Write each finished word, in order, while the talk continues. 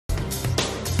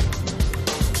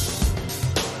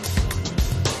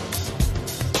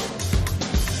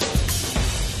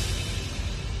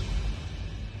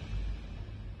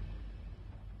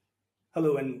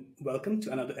Hello and welcome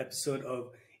to another episode of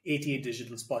 88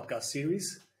 Digital's podcast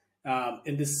series.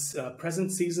 In this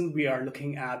present season, we are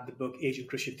looking at the book Asian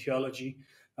Christian Theology,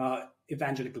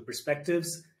 Evangelical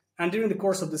Perspectives. And during the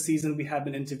course of the season, we have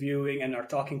been interviewing and are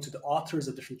talking to the authors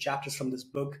of different chapters from this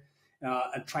book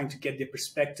and trying to get their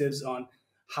perspectives on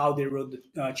how they wrote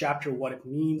the chapter, what it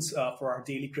means for our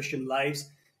daily Christian lives,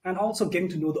 and also getting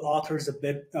to know the authors a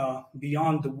bit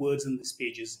beyond the words in these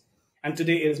pages. And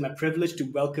today it is my privilege to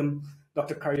welcome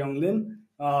Dr. Karyong Lim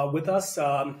with us.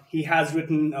 He has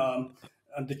written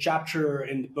the chapter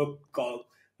in the book called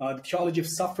The Theology of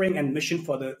Suffering and Mission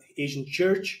for the Asian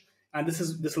Church. And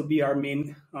this will be our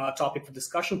main topic for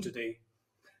discussion today.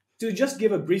 To just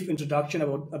give a brief introduction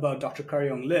about Dr.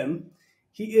 Karyong Lim,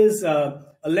 he is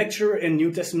a lecturer in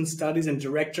New Testament Studies and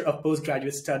director of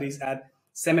postgraduate studies at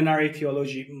Seminary,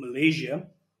 Theoloji, Malaysia.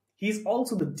 He's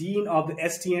also the dean of the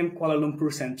STM Kuala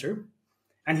Lumpur Center,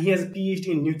 and he has a PhD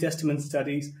in New Testament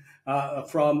Studies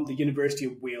from the University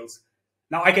of Wales.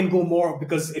 Now, I can go more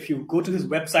because if you go to his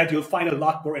website, you'll find a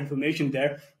lot more information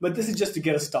there, but this is just to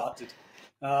get us started.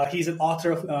 He's an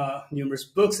author of numerous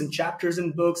books and chapters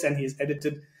in books, and he's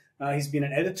been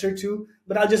an editor too,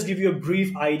 but I'll just give you a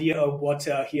brief idea of what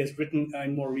he has written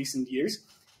in more recent years.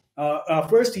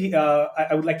 First, I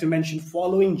would like to mention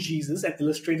Following Jesus, an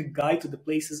illustrated guide to the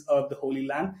places of the Holy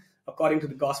Land, according to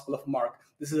the Gospel of Mark.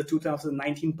 This is a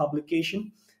 2019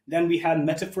 publication. Then we have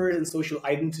Metaphors and Social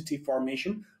Identity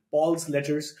Formation, Paul's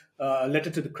letter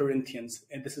to the Corinthians.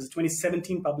 And this is a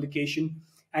 2017 publication.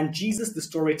 And Jesus the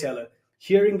Storyteller,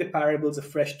 Hearing the Parables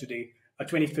Afresh Today, a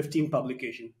 2015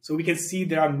 publication. So we can see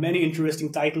there are many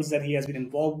interesting titles that he has been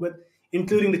involved with,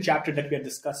 including the chapter that we are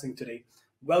discussing today.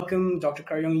 Welcome, Dr.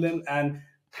 Karyong Lim, and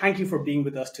thank you for being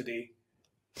with us today.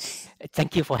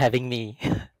 Thank you for having me.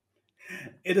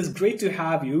 It is great to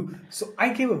have you. So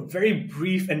I gave a very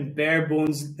brief and bare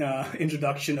bones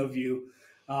introduction of you.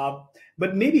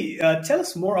 But maybe tell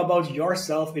us more about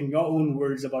yourself in your own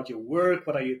words, about your work.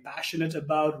 What are you passionate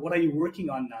about? What are you working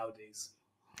on nowadays?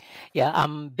 Yeah,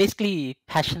 I'm basically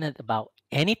passionate about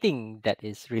anything that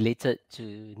is related to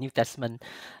New Testament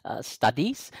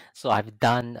studies. So I've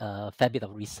done a fair bit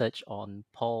of research on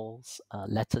Paul's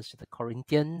letters to the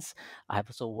Corinthians. I've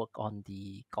also worked on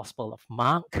the Gospel of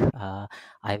Mark.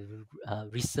 I've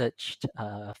researched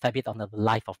a fair bit on the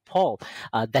life of Paul.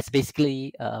 That's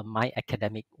basically my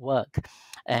academic work.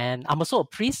 And I'm also a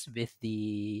priest with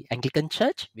the Anglican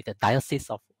Church, with the Diocese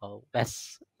of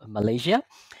West Malaysia.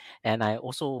 And I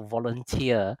also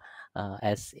volunteer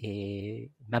as a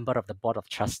member of the Board of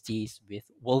Trustees with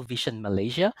World Vision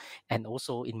Malaysia, and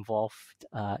also involved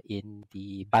in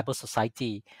the Bible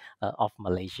Society of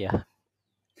Malaysia.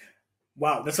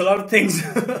 Wow, that's a lot of things.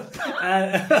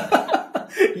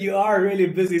 You are really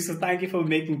busy, so thank you for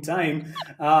making time.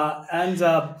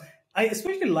 I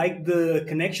especially like the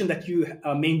connection that you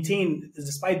maintain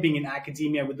despite being in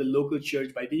academia with the local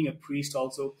church by being a priest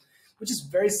also, which is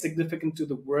very significant to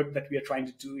the work that we are trying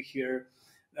to do here,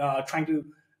 trying to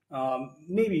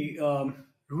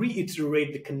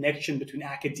reiterate the connection between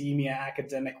academia,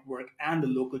 academic work, and the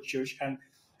local church, and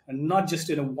not just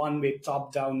in a one-way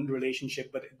top-down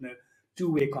relationship, but in a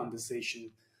two-way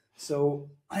conversation. So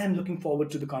I am looking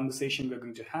forward to the conversation we're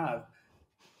going to have.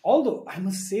 Although I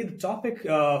must say the topic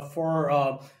of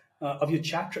your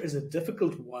chapter is a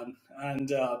difficult one,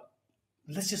 and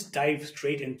let's just dive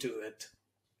straight into it.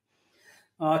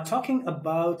 Talking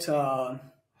about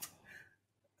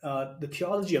the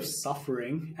theology of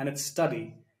suffering and its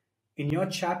study, in your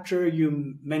chapter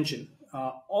you mention,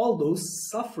 although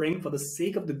suffering for the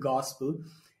sake of the gospel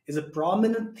is a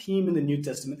prominent theme in the New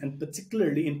Testament, and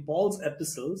particularly in Paul's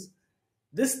epistles,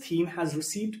 this theme has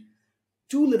received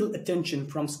too little attention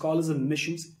from scholars of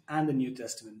missions and the New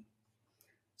Testament.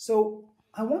 So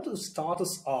I want to start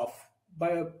us off by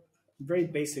a very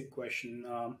basic question.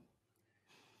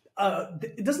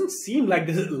 It doesn't seem like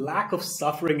there's a lack of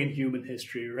suffering in human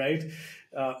history, right?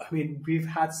 I mean, we've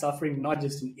had suffering not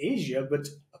just in Asia, but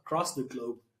across the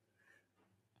globe.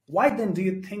 Why then do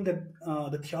you think that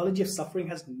the theology of suffering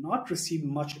has not received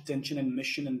much attention in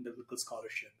mission and biblical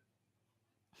scholarship?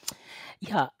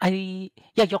 Yeah,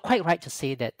 you're quite right to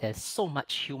say that there's so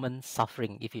much human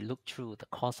suffering if you look through the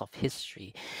course of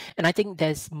history. And I think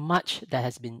there's much that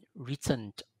has been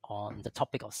written on the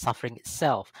topic of suffering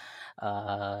itself,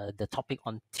 the topic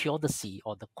on theodicy,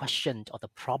 or the question or the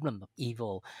problem of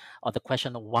evil, or the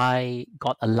question of why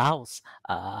God allows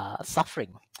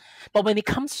suffering. But when it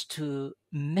comes to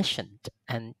mission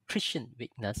and Christian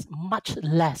witness, much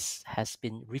less has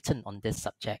been written on this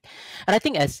subject. And I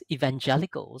think as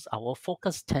evangelicals, our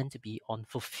focus tends to be on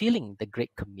fulfilling the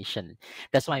Great Commission.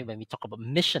 That's why when we talk about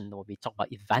mission or we talk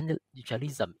about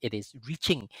evangelism, it is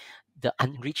reaching the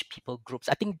unreached people groups.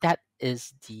 I think that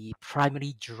is the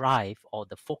primary drive or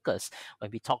the focus when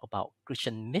we talk about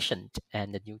Christian mission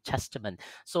and the New Testament.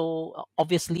 So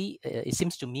obviously, it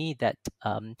seems to me that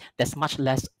there's much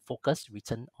less focus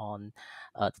written on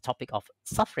the topic of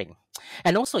suffering.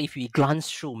 And also, if we glance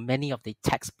through many of the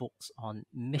textbooks on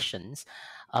missions,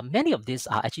 many of these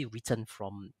are actually written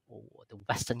from the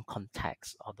Western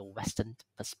context or the Western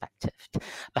perspective.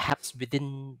 Perhaps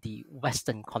within the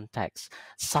Western context,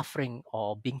 suffering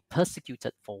or being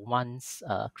persecuted for one's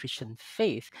Christian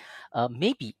faith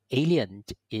may be alien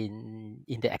in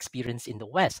the experience in the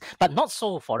West, but not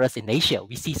so for us in Asia.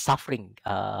 We see suffering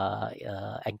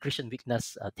and Christian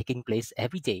weakness taking place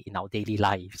every day in our daily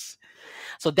lives.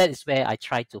 So that is where I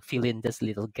try to fill in this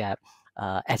little gap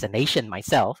as an Asian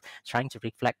myself, trying to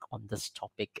reflect on this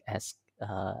topic as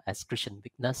Christian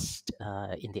witness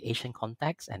in the Asian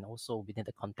context and also within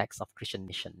the context of Christian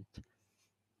mission.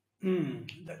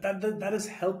 That is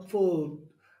helpful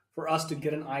for us to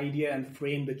get an idea and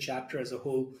frame the chapter as a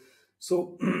whole.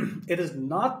 So it is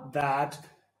not that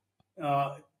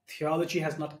theology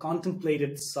has not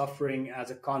contemplated suffering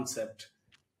as a concept,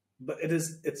 but it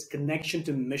is its connection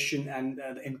to mission and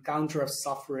the encounter of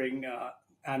suffering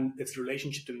and its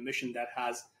relationship to mission that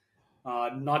has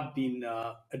not been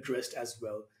addressed as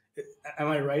well. Am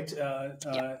I right?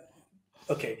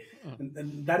 Okay,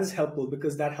 and that is helpful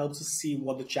because that helps us see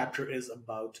what the chapter is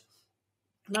about.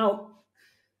 Now,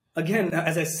 again,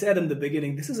 as I said in the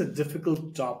beginning, this is a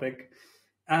difficult topic,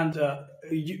 and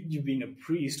you being a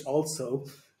priest also,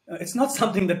 it's not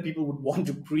something that people would want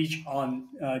to preach on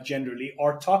generally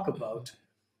or talk about.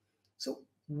 So,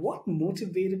 what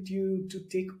motivated you to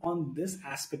take on this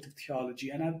aspect of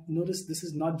theology? And I've noticed this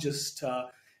is not just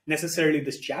necessarily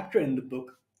this chapter in the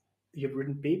book. You've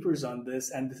written papers on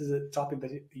this, and this is a topic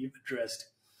that you've addressed.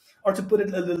 Or to put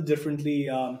it a little differently,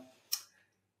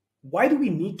 why do we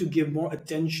need to give more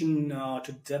attention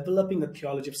to developing a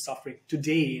theology of suffering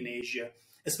today in Asia,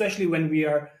 especially when we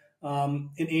are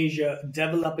in Asia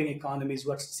developing economies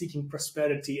who are seeking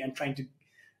prosperity and trying to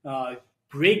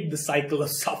break the cycle of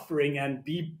suffering and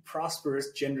be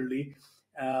prosperous generally?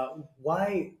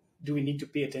 Why do we need to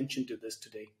pay attention to this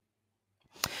today?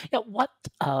 Yeah, what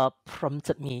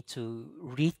prompted me to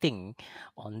rethink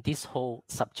on this whole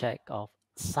subject of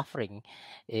suffering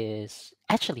is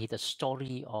actually the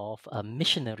story of a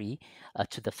missionary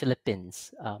to the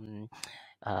Philippines.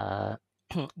 Uh,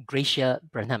 Gracia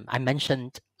Brenham. I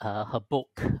mentioned her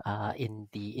book in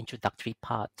the introductory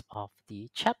part of the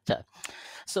chapter.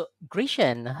 So Gracia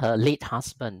and her late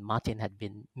husband Martin had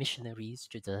been missionaries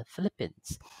to the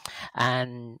Philippines,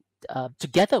 and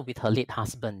together with her late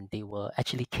husband, they were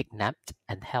actually kidnapped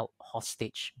and held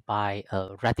hostage by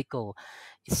a radical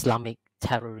Islamic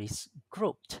terrorist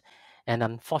group. And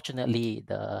unfortunately,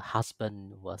 the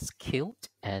husband was killed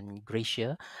and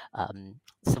Gracia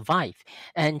survived.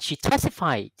 And she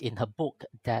testified in her book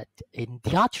that in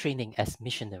their training as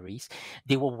missionaries,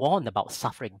 they were warned about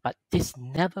suffering, but this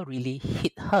never really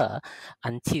hit her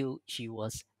until she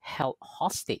was held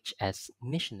hostage as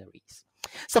missionaries.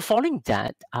 So following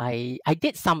that, I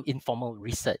did some informal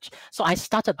research. So I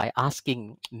started by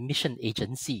asking mission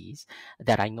agencies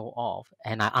that I know of,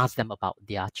 and I asked them about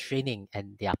their training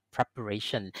and their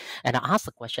preparation. And I asked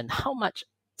the question, how much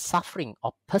suffering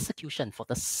or persecution for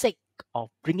the sake of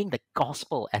bringing the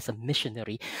gospel as a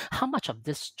missionary, how much of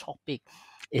this topic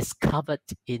is covered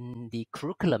in the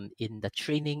curriculum, in the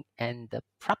training and the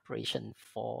preparation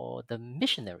for the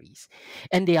missionaries?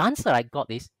 And the answer I got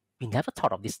is, we never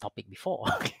thought of this topic before.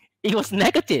 It was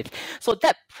negative. So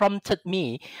that prompted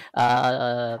me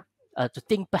to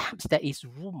think perhaps there is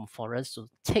room for us to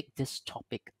take this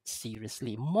topic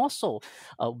seriously, more so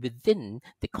within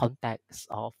the context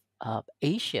of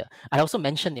Asia. I also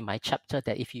mentioned in my chapter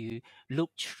that if you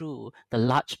look through the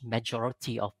large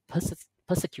majority of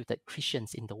persecuted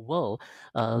Christians in the world,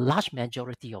 a large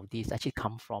majority of these actually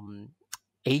come from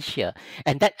Asia.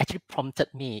 And that actually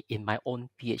prompted me in my own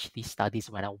PhD studies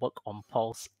when I work on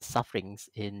Paul's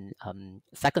sufferings in 2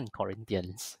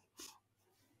 Corinthians.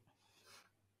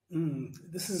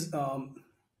 This is a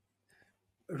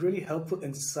really helpful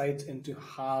insight into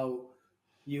how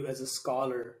you, as a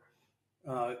scholar,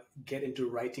 get into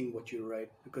writing what you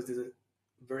write, because there's a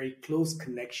very close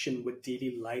connection with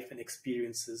daily life and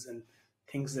experiences and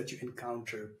things that you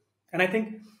encounter. And I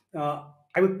think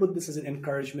I would put this as an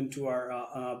encouragement to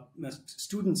our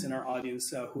students in our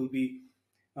audience who will be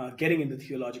getting into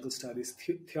theological studies,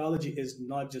 theology is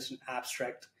not just an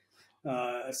abstract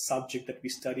subject that we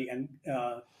study and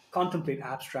contemplate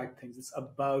abstract things. It's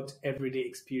about everyday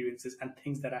experiences and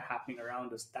things that are happening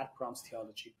around us. That prompts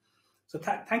theology. So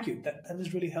thank you. That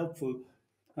is really helpful.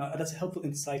 That's a helpful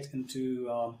insight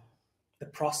into the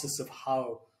process of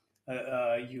how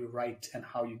you write and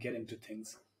how you get into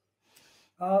things.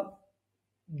 Uh,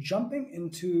 Jumping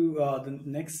into the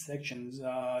next section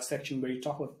where you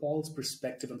talk about Paul's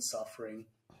perspective on suffering.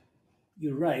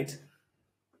 You're right.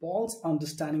 Paul's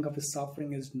understanding of his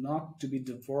suffering is not to be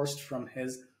divorced from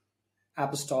his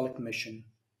apostolic mission.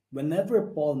 Whenever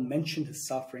Paul mentioned his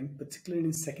suffering, particularly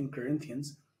in 2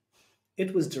 Corinthians,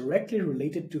 it was directly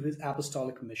related to his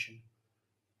apostolic mission.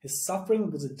 His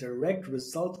suffering was a direct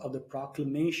result of the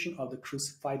proclamation of the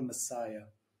crucified Messiah,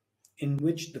 in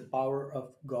which the power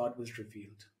of God was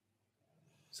revealed.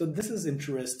 So this is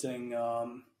interesting,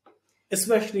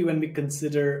 especially when we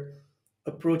consider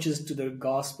approaches to the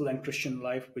gospel and Christian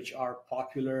life, which are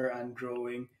popular and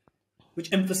growing,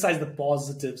 which emphasize the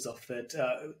positives of it.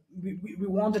 We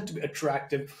want it to be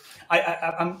attractive.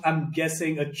 I'm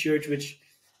guessing a church which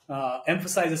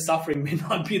emphasizes suffering may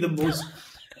not be the most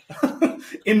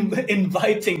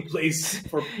inviting place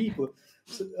for people.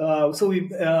 So we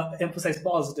emphasize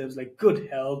positives like good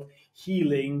health,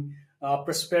 healing,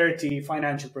 prosperity,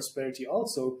 financial prosperity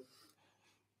also.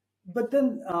 But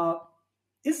then,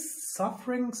 is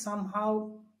suffering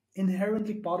somehow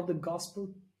inherently part of the gospel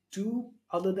too,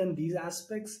 other than these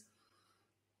aspects?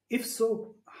 If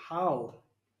so, how?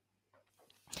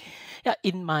 Yeah,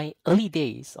 in my early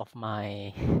days of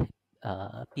my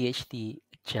PhD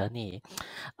journey,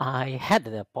 I had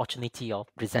the opportunity of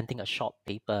presenting a short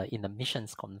paper in a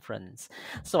missions conference.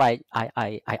 So I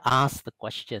asked the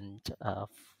question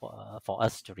for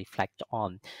us to reflect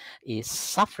on: is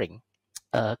suffering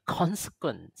a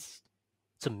consequence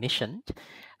to mission?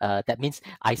 That means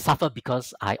I suffer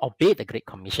because I obey the Great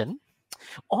Commission,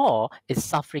 or is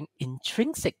suffering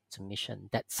intrinsic to mission,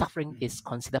 that suffering is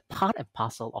considered part and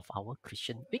parcel of our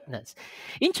Christian witness?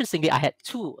 Interestingly, I had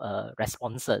two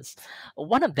responses.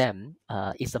 One of them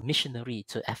is a missionary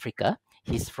to Africa.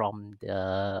 He's from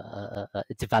the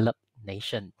developed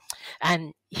nation.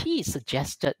 And he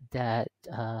suggested that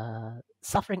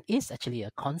suffering is actually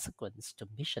a consequence to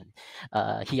mission.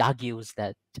 He argues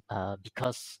that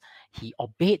because he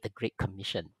obeyed the Great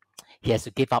Commission, he has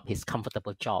to give up his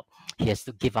comfortable job. He has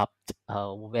to give up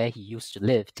where he used to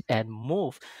live and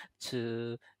move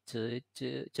to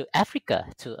to Africa,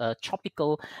 to a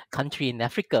tropical country in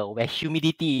Africa where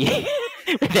humidity,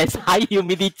 where there's high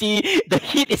humidity, the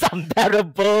heat is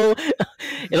unbearable.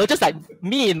 Just like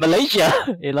me in Malaysia.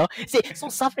 See, so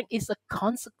suffering is a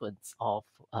consequence of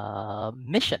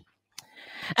mission.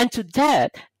 And to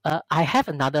that, I have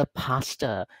another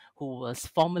pastor who was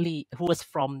from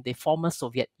the former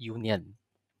Soviet Union.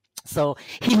 So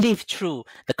he lived through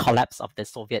the collapse of the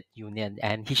Soviet Union,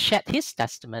 and he shared his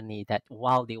testimony that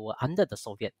while they were under the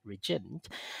Soviet regime,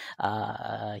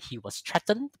 he was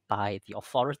threatened by the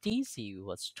authorities. He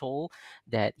was told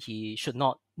that he should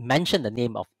not mention the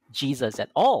name of Jesus at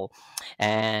all,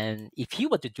 and if he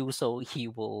were to do so, he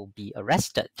will be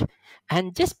arrested.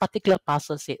 And this particular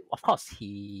pastor said, of course,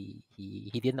 he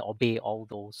didn't obey all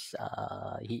those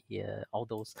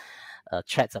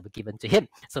threats that were given to him.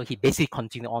 So he basically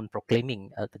continued on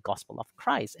proclaiming the gospel of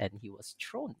Christ, and he was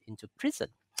thrown into prison.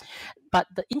 But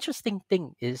the interesting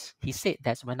thing is, he said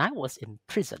that when I was in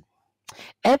prison,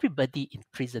 everybody in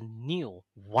prison knew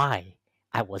why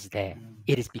I was there.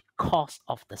 It is because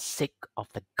of the sake of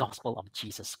the gospel of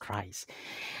Jesus Christ.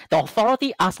 The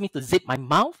authority asked me to zip my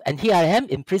mouth, and here I am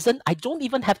in prison. I don't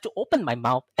even have to open my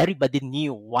mouth. Everybody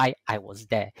knew why I was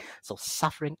there. So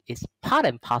suffering is part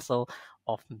and parcel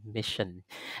of mission.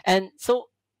 And so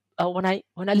when I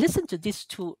listened to these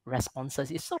two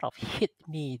responses, it sort of hit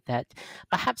me that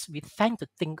perhaps we tend to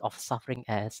think of suffering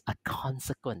as a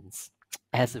consequence,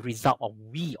 as a result of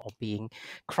we obeying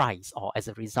Christ, or as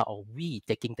a result of we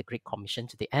taking the Great Commission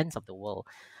to the ends of the world.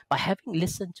 But having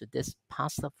listened to this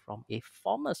pastor from a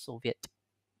former Soviet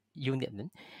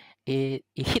Union, it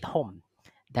hit home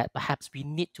that perhaps we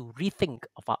need to rethink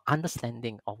of our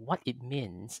understanding of what it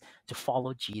means to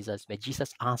follow Jesus, where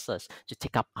Jesus asks us to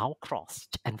take up our cross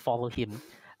and follow him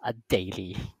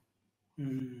daily.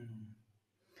 Mm.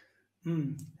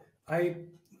 Mm. I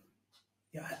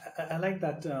Yeah, I like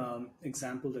that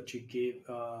example that you gave,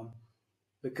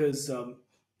 because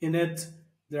in it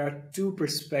there are two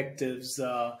perspectives.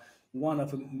 One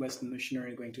of a Western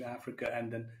missionary going to Africa,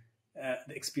 and then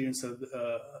the experience of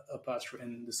a pastor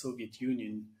in the Soviet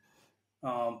Union.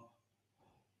 Um,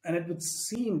 And it would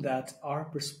seem that our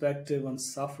perspective on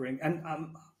suffering, and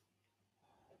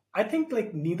I think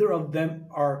like neither of them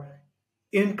are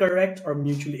incorrect or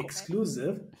mutually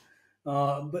exclusive,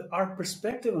 but our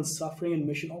perspective on suffering and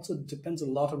mission also depends a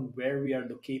lot on where we are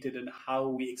located and how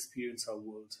we experience our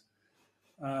world.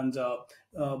 And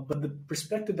but the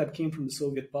perspective that came from the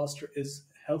Soviet pastor is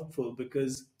helpful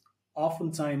because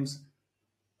oftentimes,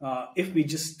 if we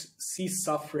just see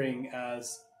suffering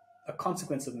as a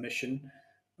consequence of mission,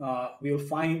 we'll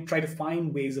try to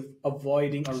find ways of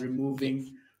avoiding or Yes.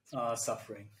 removing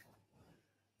suffering.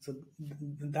 So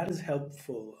that is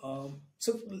helpful.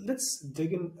 So let's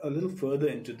dig in a little further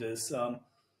into this. Uh,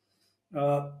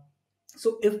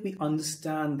 so if we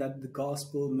understand that the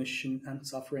gospel, mission, and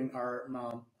suffering are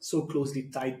so closely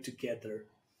tied together,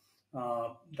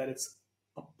 that it's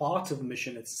a part of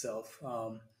mission itself,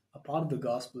 a part of the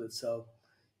gospel itself,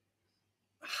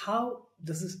 how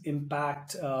does this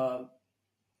impact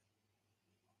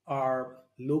our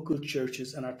local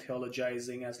churches and our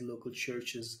theologizing as local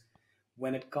churches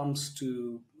when it comes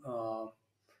to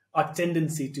our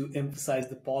tendency to emphasize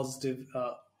the positive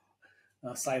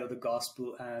side of the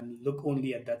gospel and look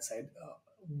only at that side?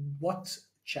 What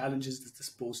challenges does this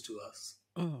pose to us?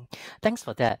 Mm, thanks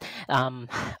for that.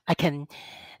 I can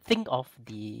think of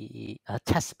the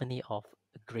testimony of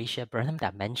Gracia Burnham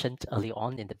that I mentioned early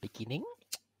on in the beginning.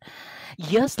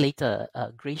 Years later,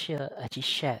 Gracia actually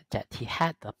shared that he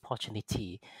had the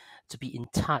opportunity to be in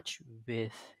touch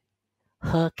with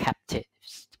her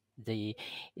captives, the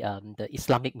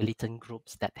Islamic militant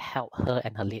groups that held her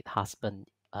and her late husband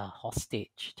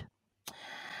hostage.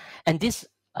 And this,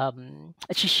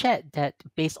 she shared that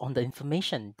based on the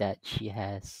information that she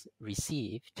has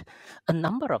received, a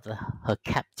number of her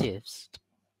captives,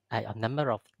 a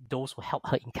number of those who held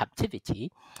her in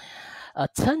captivity,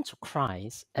 turned to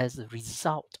Christ as a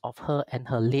result of her and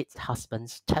her late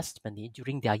husband's testimony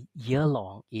during their year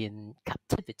long in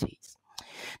captivities.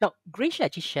 Now, Gracia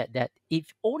actually shared that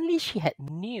if only she had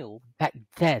knew back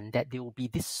then that there would be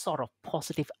this sort of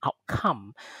positive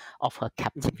outcome of her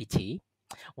captivity,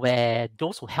 where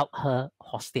those who held her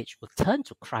hostage would turn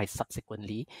to Christ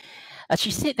subsequently,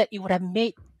 she said that it would have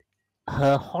made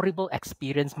her horrible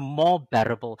experience more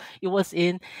bearable. It was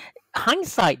in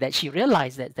hindsight that she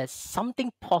realized that there's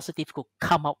something positive could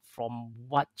come out from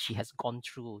what she has gone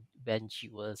through when she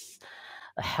was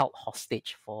held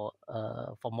hostage for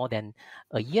more than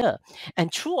a year.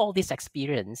 And through all this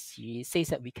experience, she says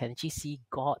that we can actually see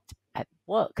God at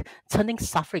work, turning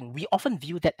suffering. We often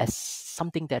view that as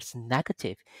something that's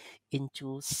negative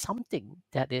into something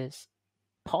that is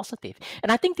positive.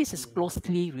 And I think this is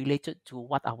closely related to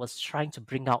what I was trying to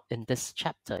bring out in this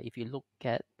chapter. If you look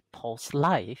at Paul's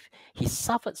life, he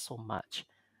suffered so much,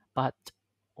 but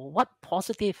what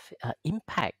positive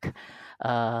impact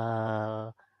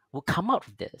uh, will come out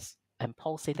of this? And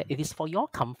Paul said that it is for your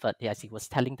comfort, as he was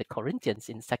telling the Corinthians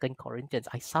in 2 Corinthians,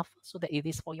 I suffer so that it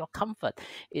is for your comfort,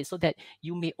 so that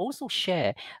you may also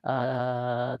share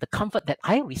the comfort that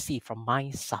I receive from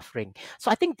my suffering.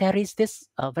 So I think there is this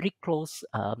very close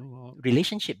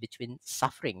relationship between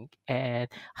suffering and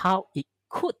how it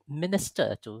could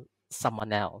minister to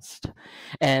someone else.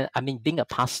 And I mean, being a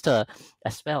pastor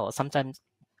as well, sometimes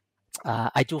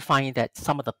I do find that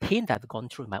some of the pain that I've gone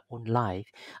through in my own life,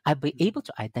 I'll be able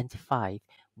to identify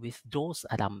with those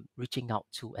that I'm reaching out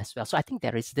to as well. So I think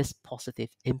there is this positive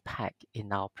impact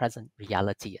in our present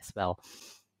reality as well.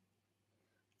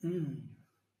 Mm.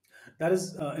 That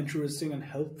is interesting and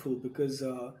helpful because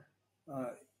uh,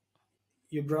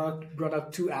 you brought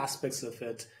up two aspects of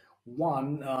it.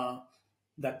 One,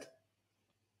 that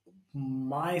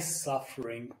my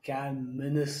suffering can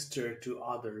minister to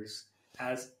others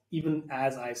as even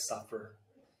as I suffer.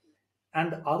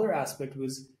 And the other aspect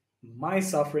was my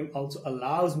suffering also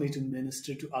allows me to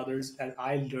minister to others as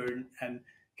I learn and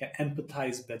can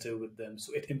empathize better with them.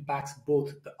 So it impacts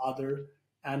both the other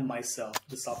and myself,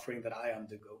 the suffering that I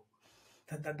undergo.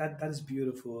 That is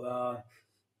beautiful.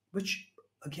 Which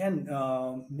again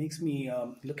makes me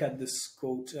look at this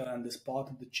quote and this part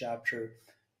of the chapter.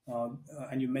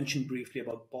 And you mentioned briefly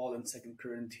about Paul in Second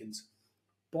Corinthians.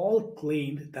 Paul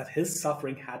claimed that his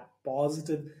suffering had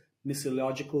positive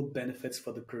missiological benefits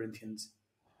for the Corinthians.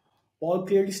 Paul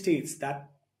clearly states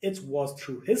that it was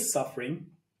through his suffering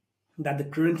that the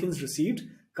Corinthians received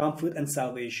comfort and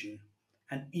salvation,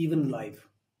 and even life.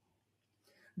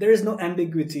 There is no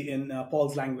ambiguity in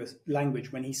Paul's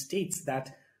language when he states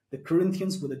that the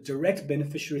Corinthians were the direct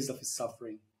beneficiaries of his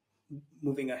suffering.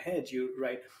 Moving ahead, you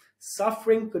write,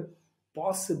 suffering could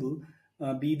possibly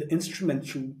be the instrument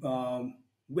through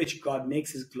which God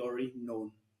makes his glory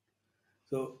known.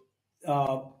 So,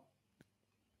 uh,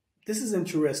 This is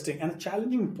interesting and a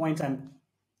challenging point I'm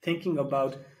thinking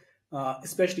about,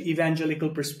 especially evangelical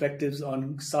perspectives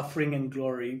on suffering and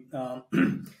glory.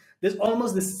 There's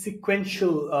almost this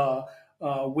sequential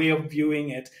way of viewing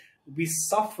it. We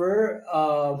suffer,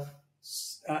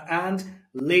 and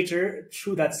later,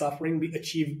 through that suffering, we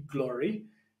achieve glory,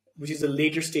 which is a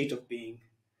later state of being.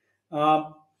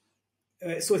 Um,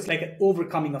 so it's like an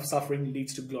overcoming of suffering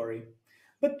leads to glory.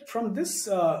 But from this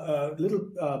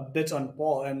little bit on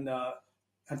Paul, and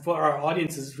for our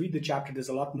audiences, read the chapter. There's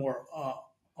a lot more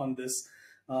on this.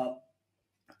 Uh,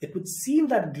 it would seem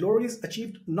that glory is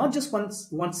achieved not just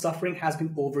once suffering has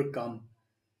been overcome,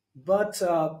 but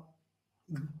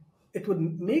it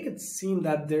would make it seem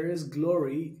that there is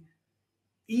glory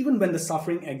even when the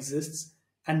suffering exists,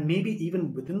 and maybe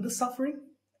even within the suffering.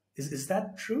 Is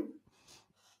that true?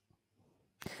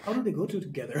 How do they go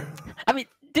together? I mean,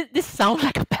 this sounds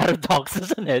like a paradox,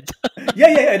 isn't it?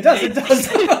 Yeah, it does. It does.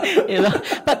 You know,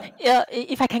 but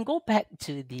if I can go back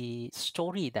to the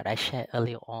story that I shared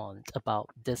earlier on about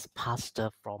this pastor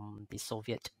from the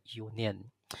Soviet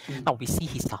Union. Now we see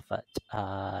he suffered.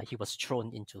 He was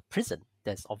thrown into prison.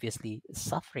 There's obviously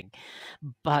suffering,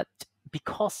 but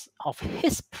because of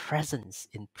his presence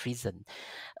in prison,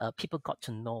 people got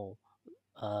to know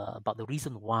about the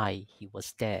reason why he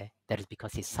was there. That is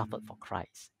because he suffered for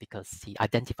Christ, because he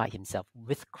identified himself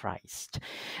with Christ,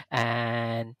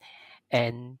 and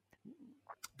and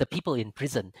the people in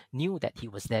prison knew that he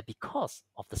was there because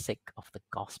of the sake of the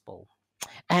gospel.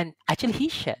 And actually, he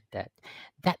shared that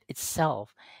that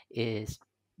itself is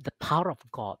the power of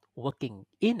God working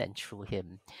in and through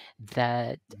him,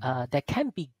 that there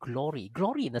can be glory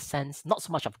in the sense, not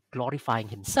so much of glorifying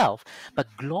himself,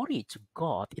 but glory to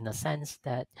God in the sense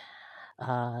that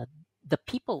the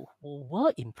people who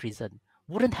were in prison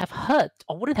wouldn't have heard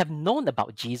or wouldn't have known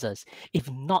about Jesus if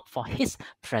not for his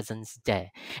presence there.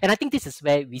 And I think this is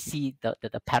where we see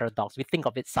the paradox. We think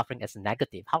of it suffering as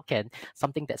negative. How can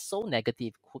something that's so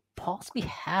negative could possibly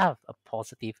have a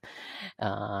positive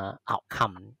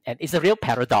outcome? And it's a real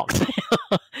paradox.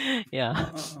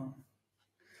 Yeah. So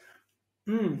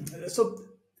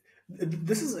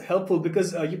this is helpful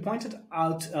because you pointed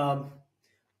out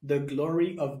the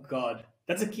glory of God.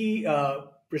 That's a key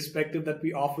perspective that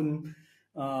we often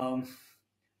um,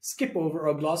 skip over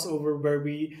or gloss over, where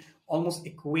we almost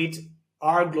equate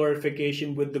our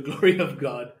glorification with the glory of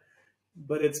God.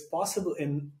 But it's possible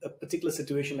in a particular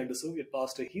situation like the Soviet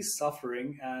pastor, he's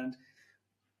suffering, and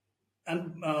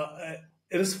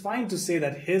it is fine to say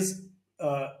that his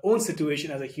own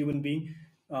situation as a human being,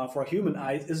 for human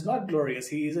eyes, is not glorious.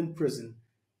 He is in prison,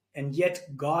 and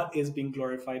yet God is being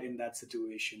glorified in that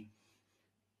situation,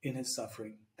 in his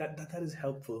suffering. That is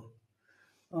helpful.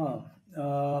 Uh,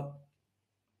 uh,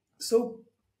 so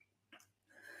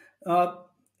uh,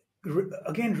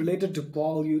 again, related to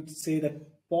Paul, you'd say that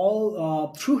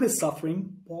Paul, through his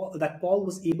suffering, Paul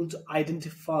was able to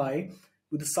identify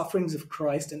with the sufferings of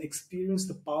Christ and experience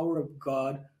the power of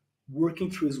God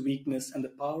working through his weakness and the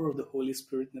power of the Holy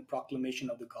Spirit in the proclamation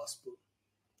of the gospel.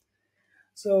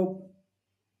 So,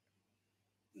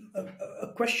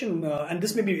 a question, and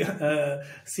this maybe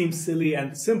seems silly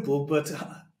and simple, but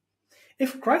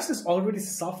if Christ has already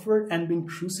suffered and been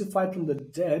crucified from the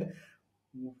dead,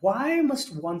 why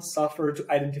must one suffer to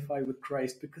identify with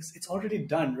Christ? Because it's already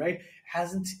done, right?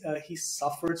 Hasn't he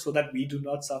suffered so that we do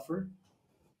not suffer?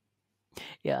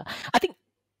 Yeah. I think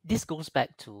this goes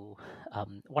back to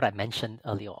what I mentioned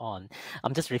earlier on.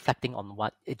 I'm just reflecting on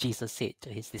what Jesus said to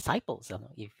his disciples.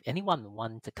 If anyone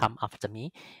wants to come after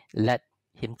me, let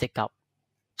him take up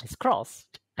his cross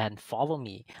and follow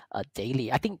me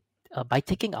daily. I think by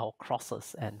taking our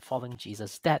crosses and following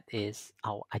Jesus, that is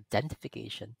our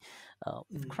identification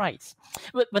with Christ.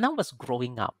 When I was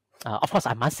growing up, of course,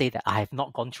 I must say that I have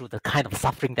not gone through the kind of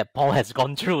suffering that Paul has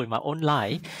gone through in my own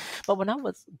life. But when I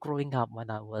was growing up, when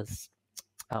I was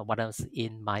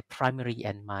in my primary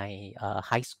and my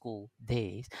high school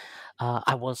days,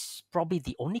 I was probably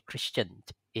the only Christian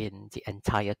in the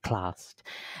entire class.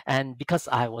 And because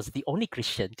I was the only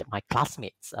Christian, my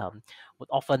classmates would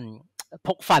often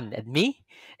poke fun at me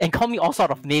and call me all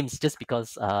sort of names just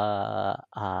because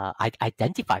I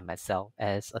identify myself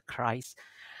as a Christ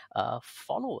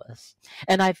followers.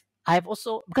 And I've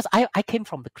also, because I came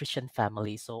from the Christian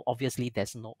family, so obviously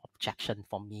there's no objection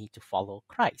for me to follow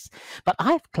Christ. But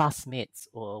I have classmates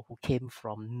who came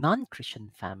from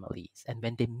non-Christian families, and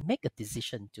when they make a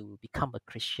decision to become a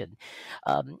Christian,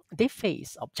 they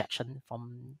face objection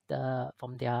from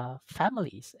their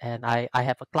families. And I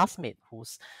have a classmate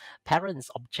whose parents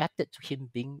objected to him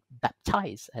being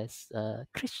baptized as a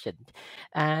Christian.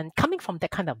 And coming from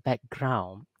that kind of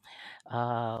background,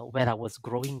 when I was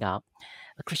growing up,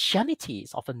 Christianity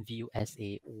is often viewed as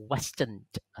a Western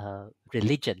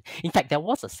religion. In fact, there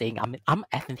was a saying, I'm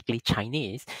ethnically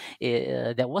Chinese.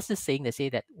 There was a saying that say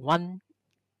that one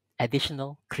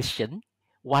additional Christian,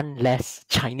 one less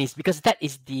Chinese, because that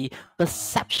is the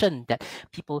perception that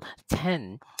people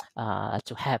tend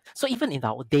to have. So even in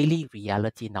our daily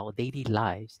reality, in our daily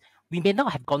lives, we may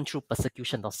not have gone through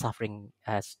persecution or suffering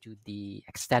as to the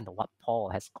extent of what Paul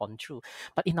has gone through,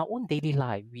 but in our own daily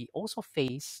life, we also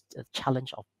face the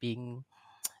challenge of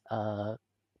uh,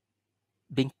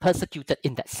 being persecuted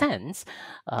in that sense,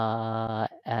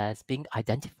 as being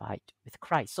identified with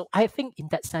Christ. So I think in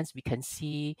that sense, we can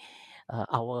see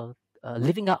our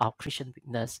living out our Christian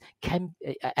witness can,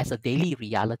 as a daily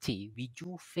reality, we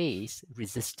do face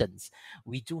resistance.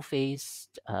 We do face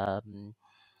some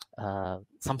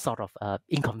sort of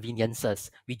inconveniences.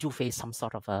 We do face some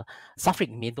sort of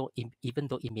suffering, even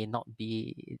though it may not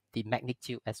be the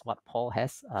magnitude as what Paul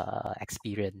has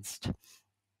experienced.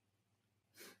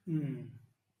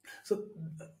 So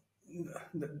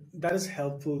that is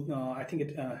helpful. I think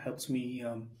it helps me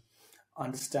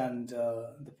understand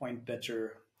the point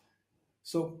better.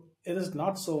 So it is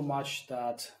not so much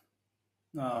that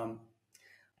um,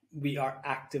 we are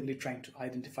actively trying to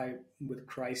identify with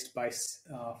Christ by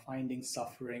finding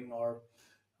suffering or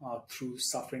through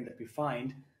suffering that we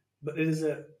find, but it is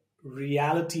a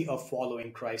reality of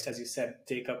following Christ. As you said,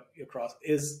 take up your cross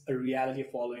is a reality of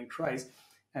following Christ.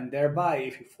 And thereby,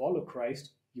 if you follow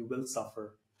Christ, you will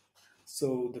suffer.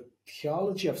 So the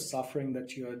theology of suffering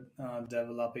that you're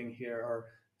developing here or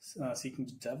seeking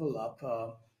to develop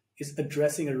is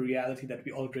addressing a reality that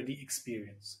we already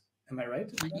experience. Am I right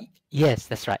in that? Yes,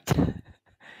 that's right.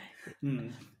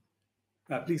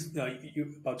 Please,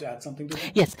 you about to add something to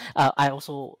that? Yes,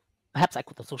 perhaps I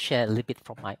could also share a little bit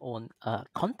from my own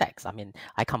context. I mean,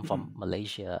 I come from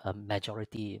Malaysia, a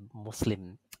majority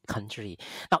Muslim country.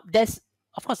 Now,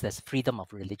 of course, there's freedom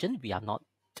of religion. We are not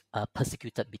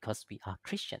persecuted because we are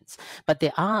Christians. But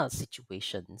there are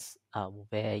situations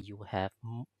where you have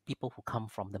people who come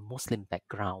from the Muslim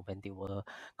background when they were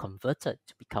converted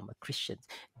to become a Christian.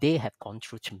 They have gone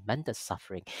through tremendous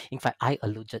suffering. In fact, I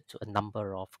alluded to a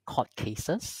number of court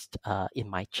cases in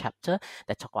my chapter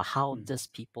that talk about how these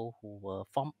people who were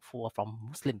from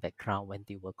Muslim background when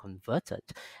they were converted,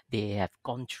 they have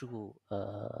gone through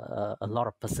a lot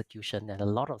of persecution and a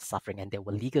lot of suffering, and there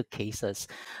were legal cases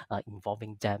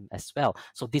involving them as well.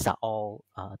 So these are all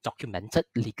documented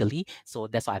legally. So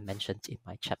that's what I mentioned in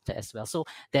my chapter as well. So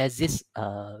there's this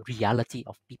reality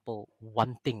of people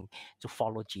wanting to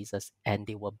follow Jesus, and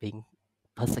they were being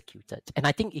persecuted. And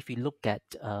I think if you look at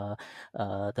the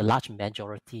large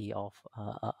majority of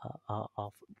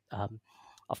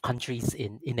countries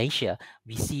in Asia,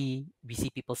 we see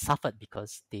people suffered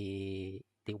because they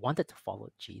wanted to follow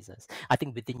Jesus. I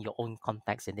think within your own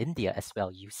context in India as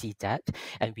well, you see that,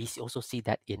 and we also see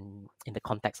that in the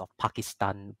context of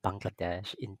Pakistan,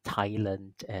 Bangladesh, in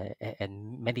Thailand,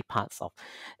 and many parts of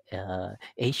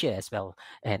Asia as well,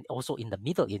 and also in the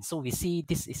Middle East. So we see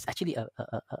this is actually a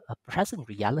present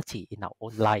reality in our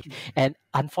own life. And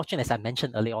unfortunately, as I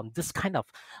mentioned earlier on, this kind of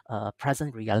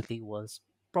present reality was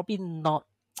probably not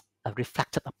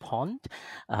reflected upon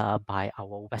by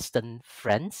our Western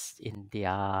friends in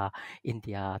their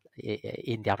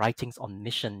writings on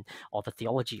mission or the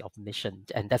theology of mission,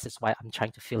 and that is why I'm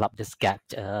trying to fill up this gap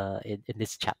in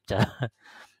this chapter.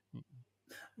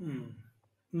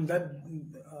 That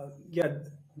yeah,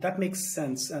 that makes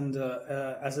sense. And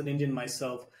as an Indian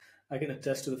myself, I can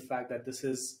attest to the fact that this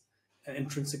is an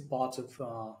intrinsic part of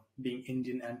being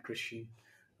Indian and Christian,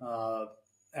 uh,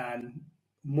 and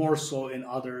more so in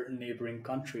other neighboring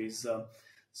countries.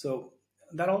 So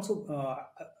that also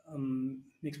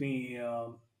makes me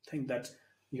think that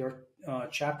your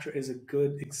chapter is a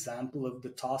good example of the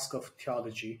task of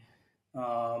theology.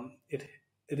 It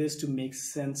is to make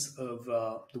sense of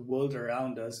the world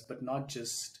around us, but not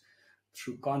just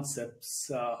through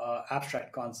concepts,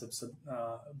 abstract concepts,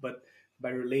 but by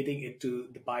relating it to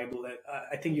the Bible.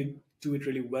 I think you do it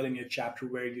really well in your chapter,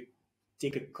 where you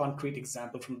take a concrete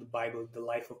example from the Bible, the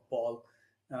life of Paul,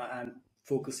 and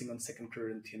focusing on Second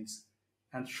Corinthians,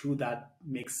 and through that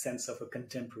makes sense of a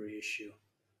contemporary issue.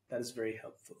 That is very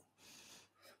helpful.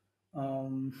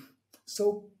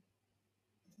 So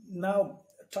now,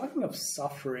 talking of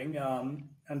suffering,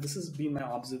 and this has been my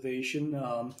observation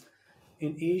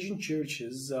in Asian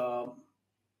churches,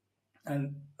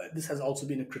 and this has also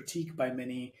been a critique by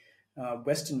many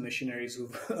Western missionaries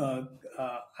who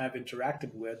I've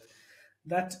interacted with.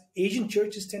 that Asian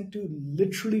churches tend to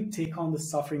literally take on the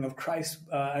suffering of Christ,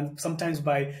 and sometimes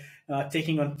by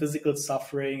taking on physical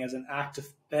suffering as an act of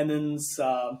penance.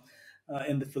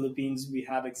 In the Philippines, we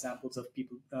have examples of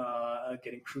people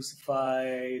getting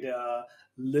crucified,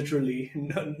 literally,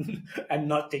 and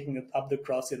not taking up the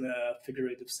cross in a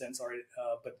figurative sense, or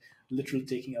but literally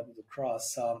taking up the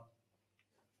cross.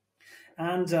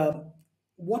 And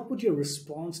what would your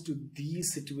response to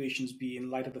these situations be in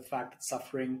light of the fact that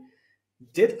suffering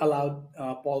did allow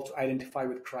Paul to identify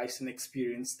with Christ and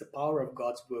experience the power of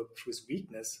God's work through his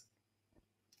weakness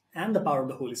and the power of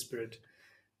the Holy Spirit?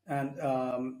 And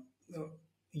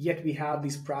yet we have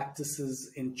these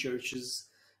practices in churches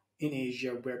in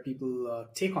Asia where people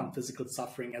take on physical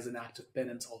suffering as an act of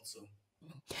penance also.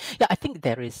 Yeah, I think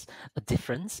there is a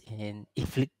difference in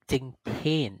inflicting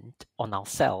pain on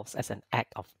ourselves as an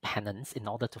act of penance in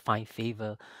order to find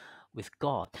favor with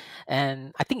God.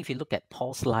 And I think if you look at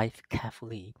Paul's life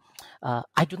carefully,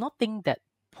 I do not think that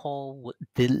Paul would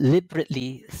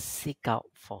deliberately seek out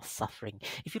for suffering.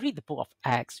 If you read the book of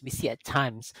Acts, we see at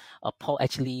times Paul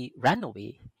actually ran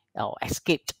away or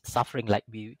escaped suffering. Like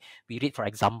we read, for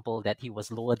example, that he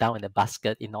was lowered down in a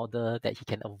basket in order that he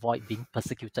can avoid being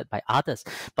persecuted by others.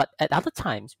 But at other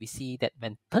times, we see that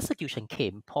when persecution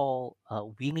came, Paul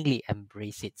willingly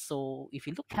embraced it. So if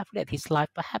you look carefully at his life,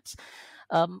 perhaps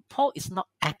Paul is not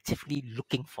actively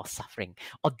looking for suffering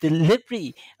or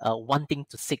deliberately wanting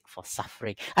to seek for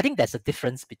suffering. I think there's a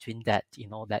difference between that,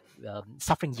 that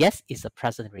suffering, yes, is a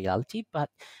present reality, but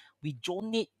we don't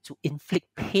need to inflict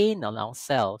pain on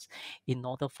ourselves in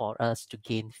order for us to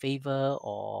gain favor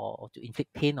or to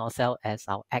inflict pain on ourselves as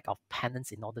our act of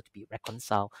penance in order to be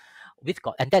reconciled with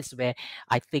God. And that's where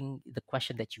I think the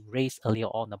question that you raised earlier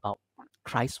on about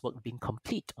Christ's work being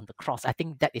complete on the cross, I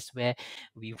think that is where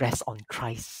we rest on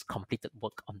Christ's completed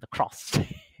work on the cross.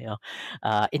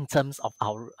 In terms of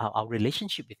our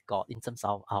relationship with God, in terms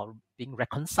of our being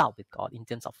reconciled with God, in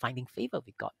terms of finding favor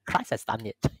with God, Christ has done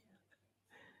it.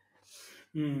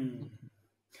 Mm.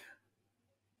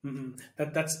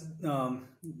 That's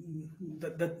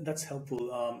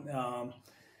helpful.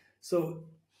 So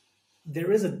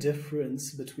there is a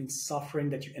difference between suffering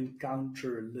that you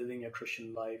encounter living a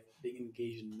Christian life, being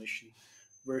engaged in mission,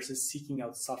 versus seeking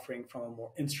out suffering from a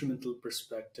more instrumental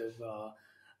perspective, or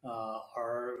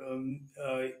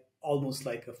almost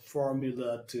like a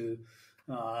formula to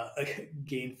uh,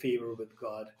 gain favor with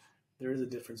God. There is a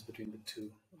difference between the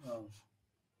two.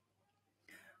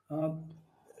 Uh,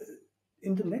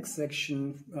 in the next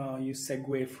section, you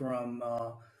segue from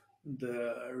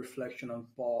the reflection on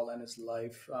Paul and his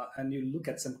life, and you look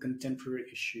at some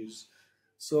contemporary issues.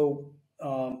 So,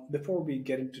 before we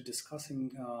get into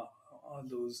discussing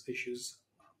those issues,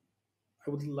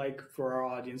 I would like for our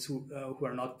audience who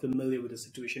are not familiar with the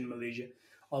situation in Malaysia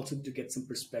also to get some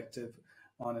perspective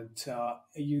on it.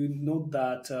 You note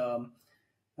that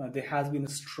there has been a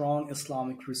strong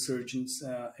Islamic resurgence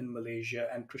in Malaysia,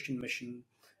 and Christian mission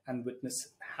and witness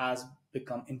has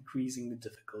become increasingly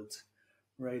difficult.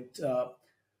 Right.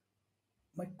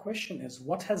 My question is,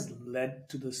 what has led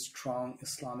to the strong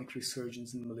Islamic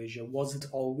resurgence in Malaysia? Was it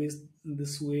always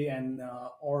this way, and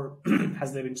or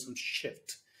has there been some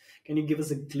shift? Can you give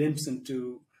us a glimpse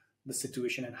into the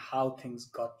situation and how things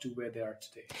got to where they are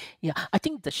today? Yeah, I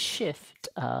think the shift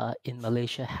in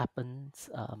Malaysia happens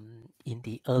in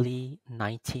the early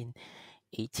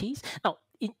 1980s. Now,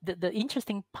 the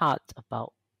interesting part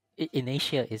about in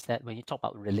Asia is that when you talk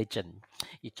about religion,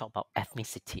 you talk about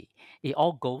ethnicity, it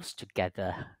all goes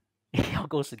together. It all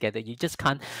goes together. You just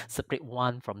can't separate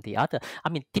one from the other. I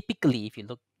mean, typically, if you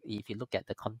look at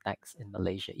the context in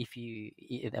Malaysia, if you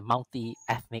in a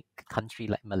multi-ethnic country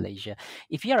like Malaysia,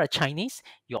 if you are a Chinese,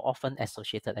 you're often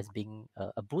associated as being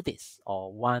a Buddhist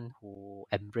or one who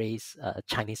embrace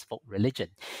Chinese folk religion.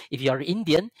 If you're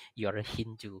Indian, you're a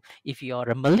Hindu. If you're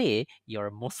a Malay, you're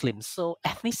a Muslim. So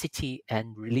ethnicity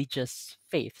and religious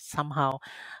faith somehow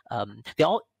they're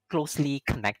all closely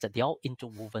connected. They're all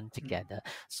interwoven together.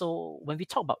 So when we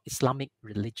talk about Islamic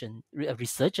religion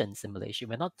resurgence in Malaysia,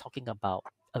 we're not talking about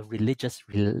a religious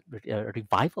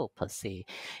revival per se.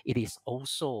 It is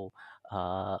also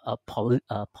a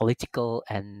political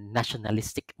and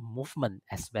nationalistic movement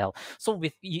as well. So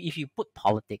if you put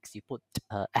politics, you put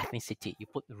ethnicity, you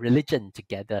put religion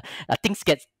together, things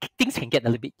can get a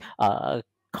little bit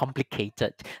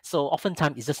complicated. So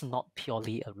oftentimes it's just not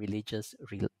purely a religious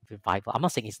revival. I'm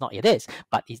not saying it's not, it is,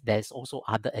 but there's also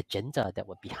other agenda that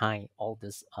were behind all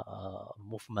this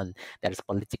movement. There is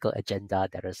political agenda,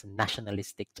 there is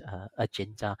nationalistic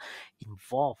agenda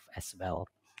involved as well.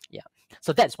 Yeah,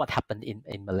 so that's what happened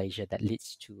in Malaysia that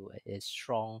leads to a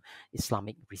strong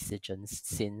Islamic resurgence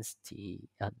since the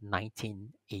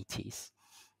 1980s.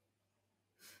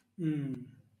 Mm.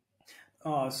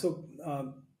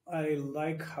 I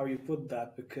like how you put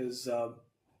that because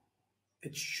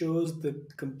it shows the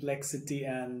complexity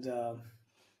and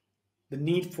the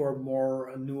need for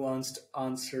more nuanced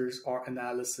answers or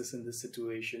analysis in this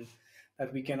situation.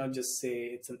 That we cannot just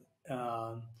say it's an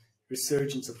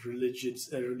resurgence of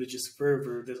religious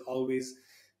fervor. There's always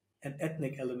an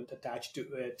ethnic element attached to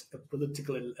it, a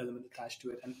political element attached to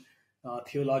it, and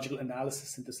theological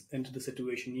analysis into the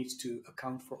situation needs to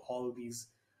account for all these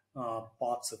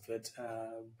parts of it,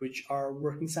 which are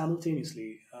working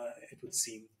simultaneously, it would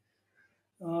seem.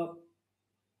 Uh,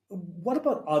 what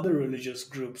about other religious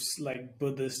groups like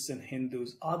Buddhists and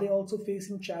Hindus? Are they also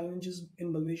facing challenges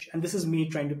in Malaysia? And this is me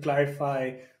trying to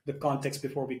clarify the context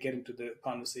before we get into the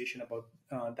conversation about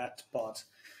that part.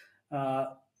 Uh,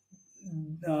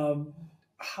 um,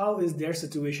 how is their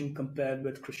situation compared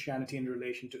with Christianity in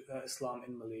relation to Islam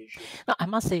in Malaysia? Now, I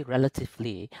must say,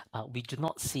 relatively, we do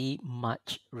not see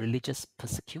much religious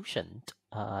persecution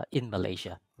in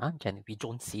Malaysia. Jenny, we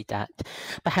don't see that.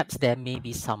 Perhaps there may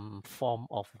be some form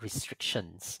of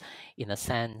restrictions in a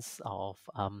sense of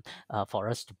for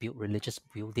us to build religious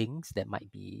buildings. There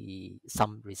might be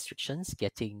some restrictions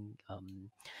getting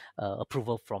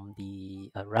approval from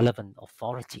the relevant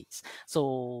authorities.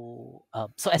 So,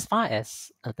 so as far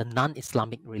as the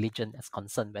non-Islamic religion is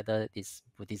concerned, whether it is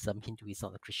Buddhism,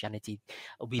 Hinduism, or Christianity,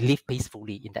 we live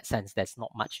peacefully in that sense. There's not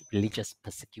much religious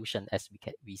persecution as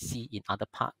we see in other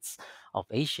parts of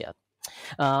Asia.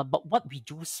 But what we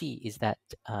do see is that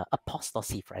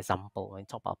apostasy, for example, when we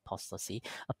talk about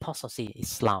apostasy in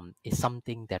Islam is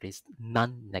something that is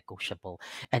non-negotiable.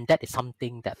 And that is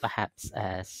something that perhaps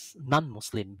as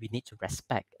non-Muslim, we need to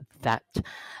respect that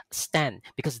stand,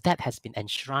 because that has been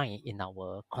enshrined in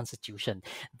our constitution,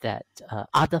 that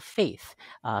other faith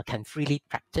can freely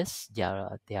practice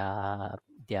their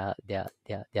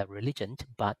religion,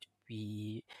 but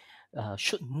we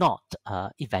should not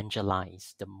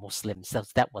evangelize the Muslims. So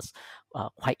that was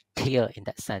quite clear in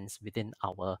that sense within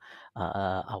our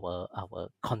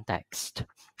context.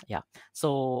 Yeah.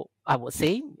 So I would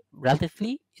say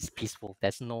relatively it's peaceful.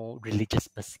 There's no religious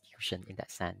persecution in that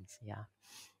sense. Yeah.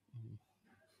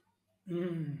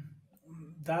 Mm,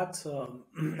 that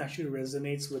actually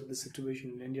resonates with the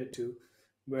situation in India too,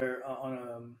 where on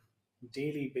a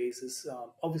daily basis,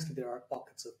 obviously there are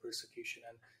pockets of persecution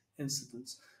and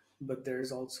incidents, but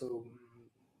there's also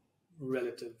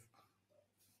relative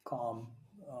calm,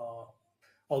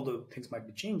 although things might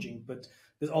be changing. But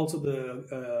there's also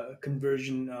the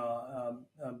conversion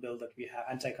bill that we have,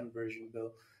 anti-conversion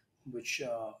bill, which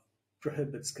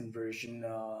prohibits conversion,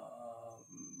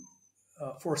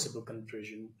 forcible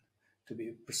conversion, to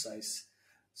be precise.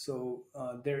 So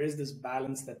there is this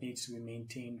balance that needs to be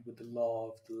maintained with the law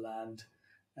of the land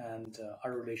and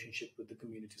our relationship with the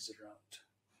communities around.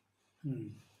 Hmm.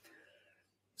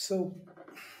 So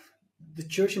the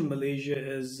church in Malaysia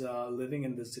is living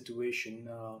in this situation,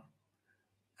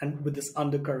 and with this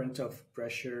undercurrent of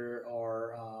pressure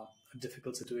or a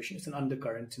difficult situation. It's an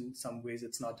undercurrent in some ways.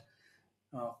 It's not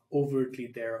overtly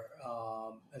there,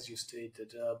 as you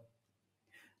stated.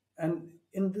 And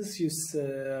in this, you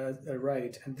said,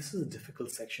 right, and this is a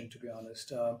difficult section, to be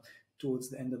honest. Towards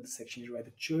the end of the section, you write,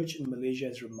 the church in Malaysia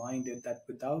is reminded that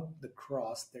without the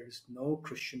cross, there is no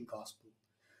Christian gospel,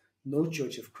 no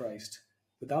church of Christ.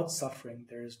 Without suffering,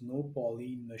 there is no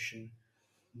Pauline mission,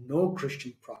 no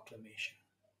Christian proclamation.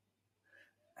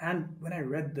 And when I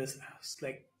read this, I was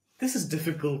like, this is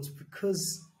difficult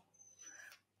because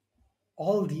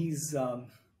all these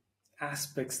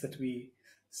aspects that we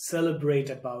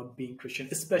celebrate about being Christian,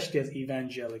 especially as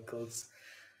evangelicals,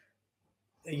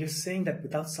 you're saying that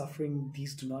without suffering,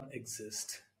 these do not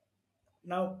exist.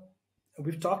 Now,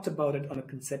 we've talked about it on a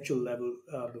conceptual level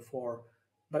before,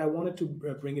 but I wanted to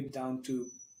bring it down to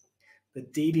the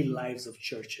daily lives of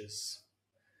churches.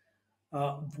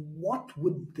 What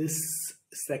would this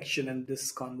section and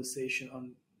this conversation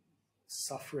on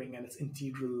suffering and its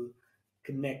integral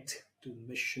connect to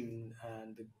mission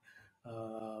and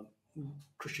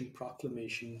Christian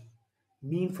proclamation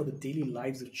mean for the daily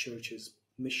lives of churches,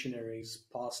 missionaries,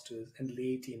 pastors, and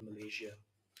laity in Malaysia?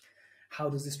 How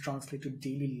does this translate to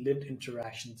daily lived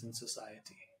interactions in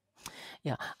society?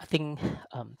 Yeah, I think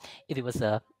it was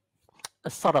a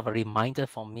sort of a reminder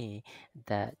for me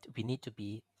that we need to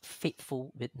be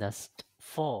faithful witness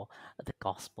for the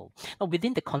gospel. Now,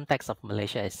 within the context of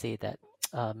Malaysia, I say that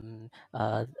um,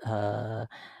 uh, uh,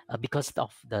 because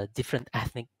of the different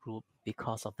ethnic group,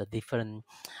 because of the different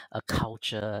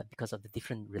culture, because of the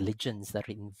different religions that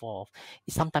are involved,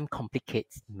 it sometimes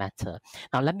complicates matter.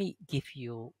 Now, let me give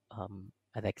you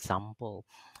an example.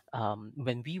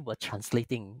 When we were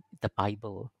translating the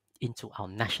Bible into our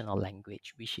national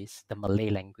language, which is the Malay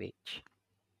language,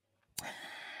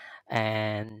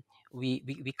 and we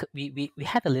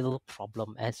had a little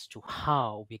problem as to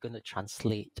how we're going to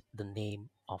translate the name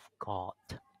of God.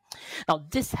 Now,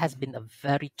 this has been a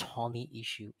very thorny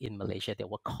issue in Malaysia. There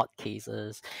were court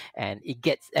cases, and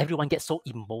everyone gets so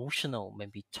emotional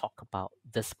when we talk about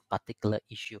this particular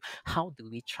issue. How do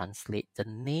we translate the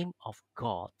name of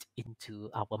God into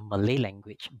our Malay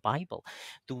language Bible?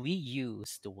 Do we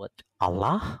use the word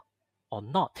Allah or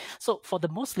not? So for the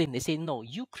Muslim, they say no.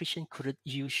 You Christian,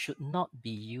 you should not be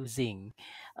using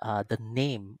the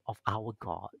name of our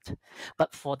God.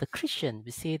 But for the Christian,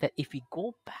 we say that if we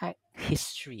go back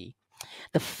history,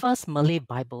 the first Malay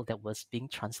Bible that was being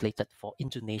translated for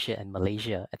Indonesia and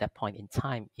Malaysia at that point in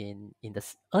time in the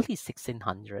early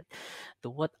 1600s, the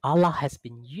word Allah has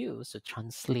been used to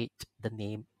translate the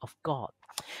name of God.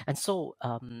 And so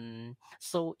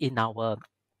in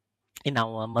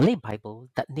our Malay Bible,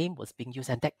 that name was being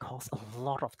used, and that caused a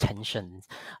lot of tension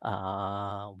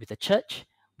with the church,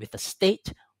 with the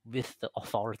state, with the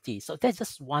authority. So that's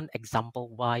just one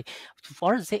example why,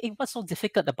 for us, it was so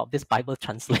difficult about this Bible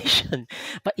translation.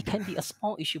 But it can be a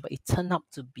small issue, but it turned out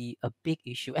to be a big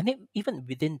issue. And even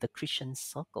within the Christian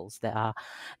circles, there are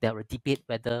a debate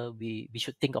whether we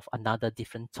should think of another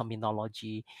different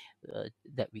terminology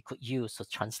that we could use to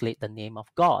translate the name of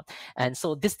God. And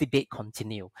so this debate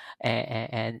continue.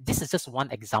 And this is just one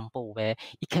example where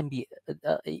it can be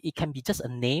just a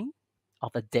name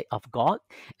of of God,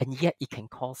 and yet it can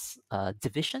cause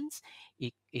divisions.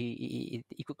 It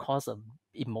could cause an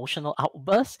emotional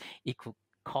outburst. It could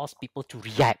cause people to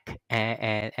react,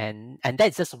 and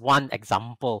that's just one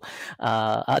example. There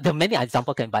are many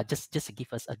examples, but just to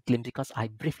give us a glimpse, because I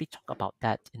briefly talk about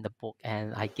that in the book,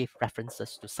 and I gave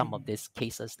references to some of these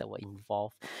cases that were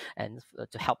involved, and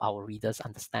to help our readers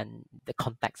understand the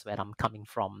context where I'm coming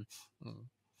from. Mm.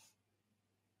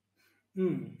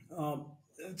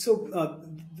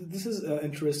 This is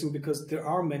interesting because there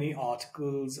are many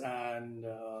articles and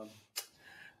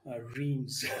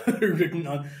reams written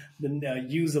on the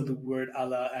use of the word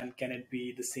Allah and can it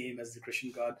be the same as the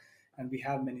Christian God, and we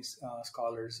have many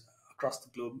scholars across the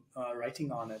globe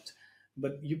writing on it.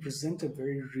 But you present a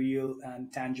very real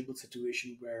and tangible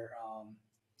situation where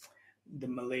the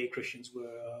Malay Christians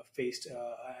were faced,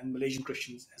 and Malaysian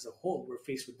Christians as a whole were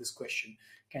faced with this question: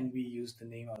 Can we use the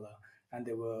name Allah? And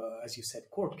there were, as you said,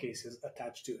 court cases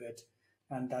attached to it,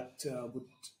 and that would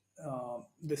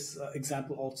this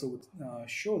example also would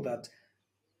show that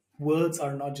words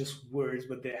are not just words,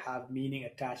 but they have meaning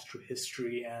attached to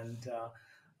history and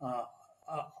uh,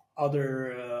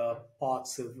 other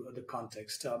parts of the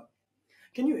context.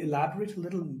 Can you elaborate a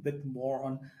little bit more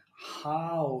on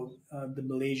how the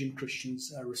Malaysian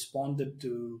Christians responded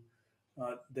to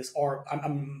this? Or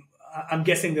I'm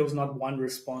guessing there was not one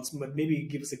response, but maybe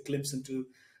give us a glimpse into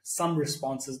some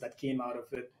responses that came out of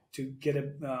it to get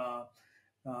a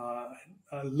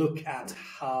look at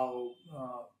how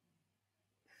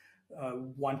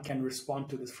one can respond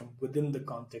to this from within the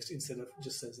context instead of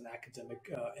just as an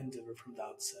academic endeavor from the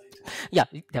outside. Yeah,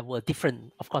 there were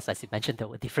different, of course, as you mentioned, there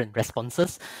were different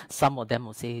responses. Some of them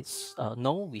will say,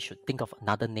 no, we should think of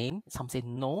another name. Some say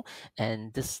no,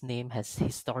 and this name has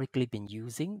historically been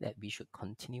using that we should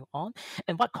continue on.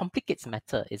 And what complicates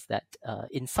matter is that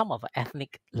in some of the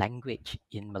ethnic language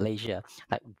in Malaysia,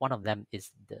 like one of them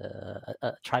is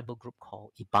a tribal group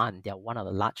called Iban. They are one of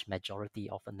the large majority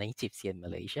of the natives here in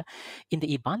Malaysia. In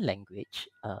the Iban language,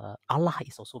 Allah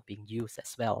is also being used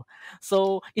as well.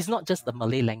 So it's not just the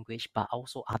Malay language, but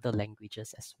also other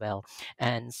languages as well.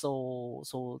 And so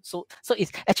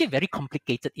it's actually a very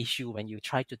complicated issue when you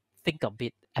try to think of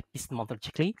it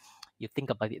epistemologically, you think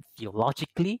about it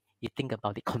theologically, you think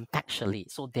about it contextually.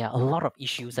 So there are a lot of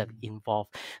issues that involve.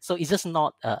 So it's just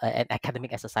not an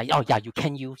academic exercise. Oh yeah, you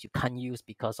can use, you can't use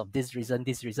because of this reason,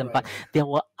 Right. but there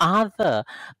were other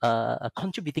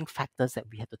contributing factors that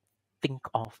we had to think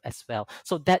of as well.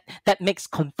 So that makes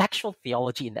contextual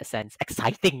theology in that sense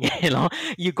exciting.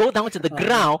 You go down to the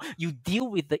ground, you deal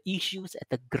with the issues at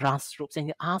the grassroots, and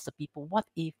you ask the people, what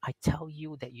if I tell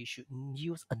you that you should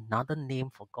use another name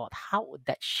for God? How would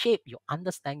that shape your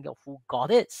understanding of who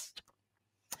God is?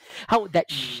 How would that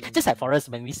just like for us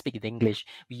when we speak in English,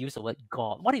 we use the word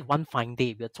God. What if one fine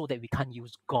day we are told that we can't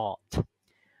use God?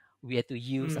 We had to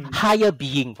use higher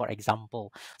being, for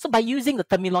example. So by using the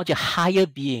terminology higher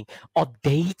being or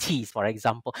deities, for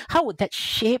example, how would that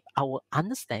shape our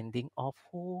understanding of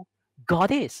who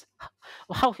God is?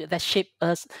 How should that shape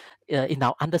us in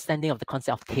our understanding of the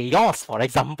concept of chaos, for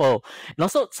example?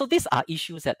 So these are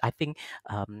issues that I think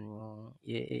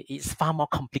is far more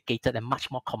complicated and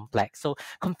much more complex. So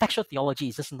contextual theology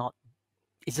is just not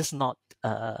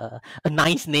a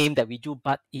nice name that we do,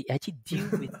 but it actually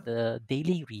deals with the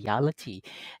daily reality,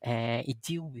 and it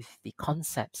deals with the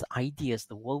concepts, ideas,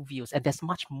 the worldviews, and there's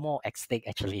much more at stake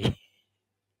actually.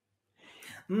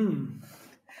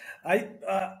 I,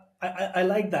 I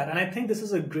like that, and I think this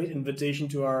is a great invitation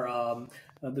to our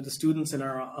the students in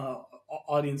our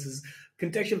audiences.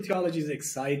 Contextual theology is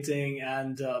exciting,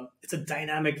 and it's a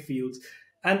dynamic field.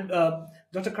 And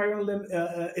Dr. Karyon Lim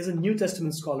is a New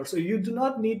Testament scholar, so you do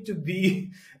not need to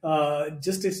be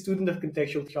just a student of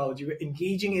contextual theology. We're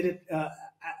engaging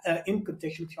in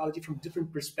contextual theology from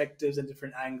different perspectives and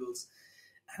different angles,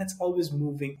 and it's always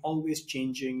moving, always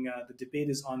changing. The debate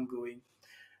is ongoing.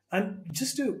 And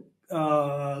just to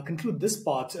conclude this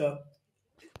part,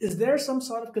 is there some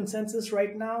sort of consensus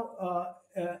right now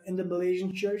in the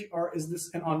Malaysian church, or is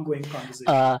this an ongoing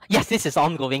conversation? Yes, this is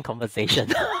ongoing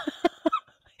conversation.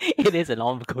 It is an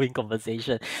ongoing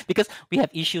conversation because we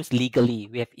have issues legally,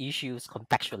 we have issues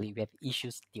contextually, we have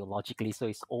issues theologically. So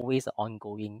it's always an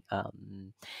ongoing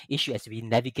issue as we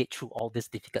navigate through all these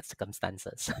difficult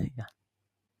circumstances.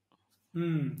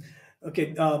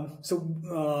 Okay,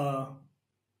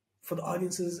 for the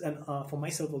audiences and for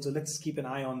myself also, let's keep an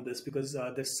eye on this because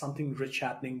there's something rich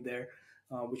happening there,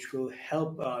 which will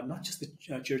help not just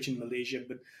the church in Malaysia,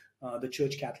 but the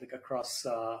Church Catholic across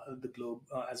the globe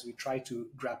as we try to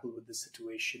grapple with this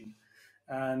situation.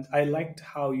 And I liked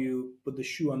how you put the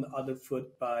shoe on the other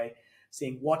foot by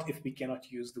saying, what if we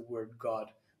cannot use the word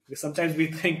God? Because sometimes we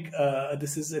think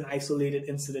this is an isolated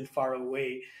incident far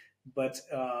away, but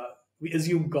we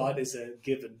assume God is a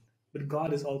given. But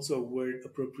God is also a word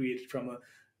appropriated from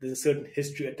there's a certain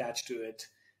history attached to it.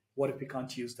 What if we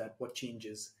can't use that? What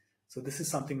changes? So this is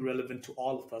something relevant to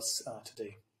all of us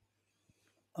today.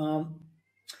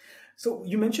 So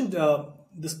you mentioned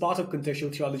this part of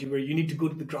contextual theology where you need to go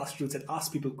to the grassroots and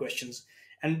ask people questions.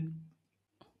 And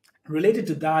related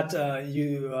to that,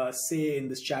 you say in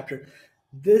this chapter,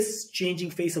 this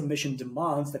changing face of mission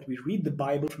demands that we read the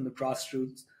Bible from the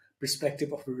grassroots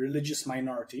perspective of a religious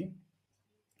minority,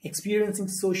 experiencing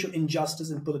social injustice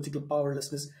and political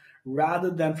powerlessness rather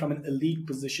than from an elite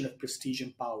position of prestige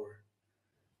and power.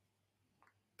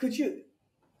 Could you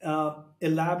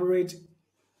elaborate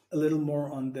a little more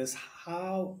on this?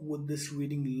 How would this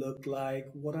reading look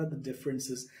like? What are the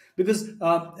differences? Because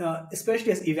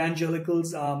especially as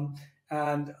evangelicals,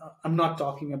 and I'm not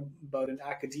talking about in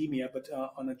academia, but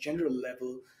on a general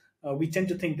level, we tend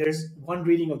to think there's one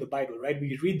reading of the Bible, right?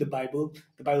 We read the Bible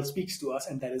speaks to us,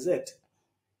 and that is it.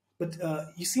 But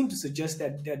you seem to suggest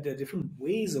that there are different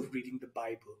ways of reading the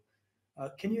Bible.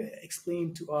 Can you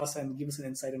explain to us and give us an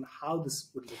insight on how this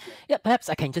would look like? Yeah, perhaps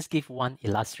I can just give one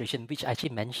illustration, which I actually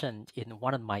mentioned in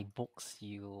one of my books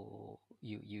you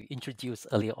introduced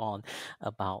earlier on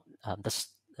about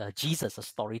Jesus, a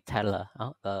storyteller,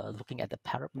 looking at the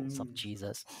parables of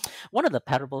Jesus. One of the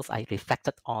parables I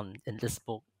reflected on in this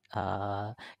book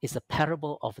is a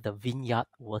parable of the vineyard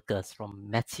workers from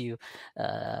Matthew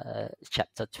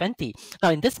chapter 20.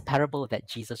 Now, in this parable that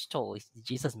Jesus told,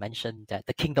 Jesus mentioned that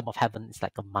the kingdom of heaven is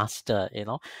like a master,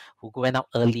 who went out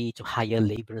early to hire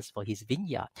laborers for his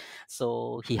vineyard.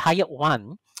 So he hired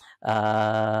one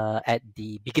at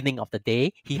the beginning of the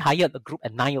day. He hired a group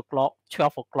at 9 o'clock,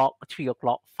 12 o'clock, 3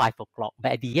 o'clock, 5 o'clock.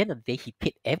 But at the end of the day, he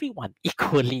paid everyone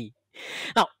equally.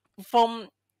 Now, from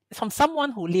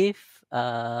someone who live,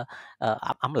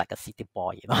 I'm like a city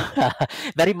boy,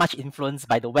 very much influenced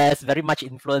by the West, very much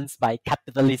influenced by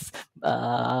capitalist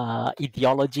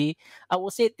ideology. I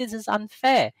would say this is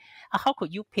unfair. How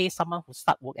could you pay someone who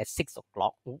start work at 6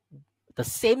 o'clock the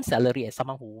same salary as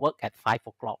someone who work at 5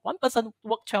 o'clock? One person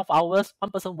worked 12 hours,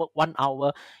 one person worked 1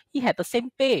 hour. He had the same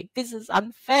pay. This is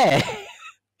unfair.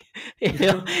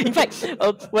 In fact,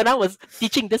 when I was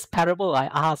teaching this parable, I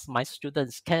asked my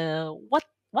students,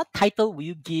 what title will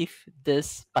you give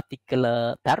this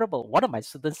particular parable? One of my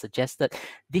students suggested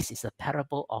this is a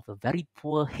parable of a very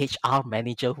poor HR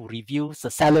manager who reviews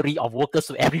the salary of workers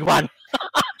to everyone.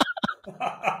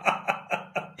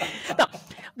 Now,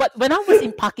 but when I was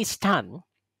in Pakistan,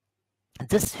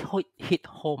 this hit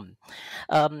home.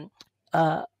 When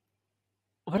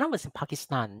I was in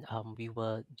Pakistan, we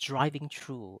were driving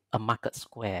through a market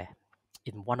square,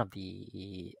 in one of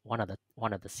the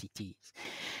cities,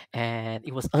 and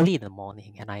it was early in the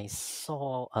morning, and I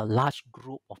saw a large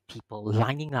group of people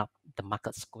lining up the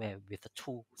market square with the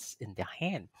tools in their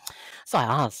hand. So I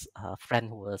asked a friend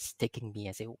who was taking me,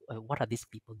 I said, what are these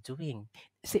people doing?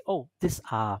 They say, oh, these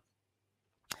are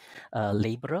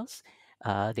laborers.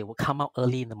 They will come out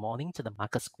early in the morning to the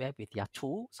market square with their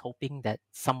tools, hoping that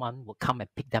someone will come and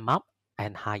pick them up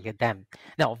and hire them.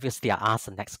 Now, obviously, I asked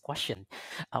the next question.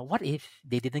 What if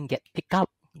they didn't get picked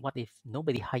up? What if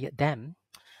nobody hired them?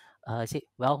 I said,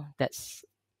 well, that's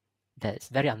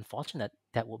very unfortunate.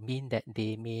 That would mean that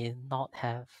they may not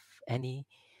have any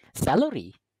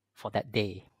salary for that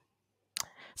day.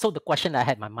 So the question I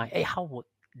had in my mind, hey, how would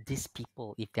these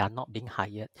people, if they are not being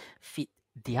hired, feed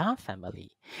their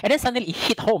family? And then suddenly it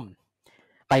hit home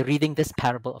by reading this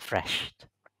parable afresh.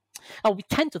 Now we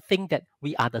tend to think that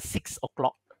we are the 6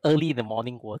 o'clock early in the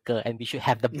morning worker and we should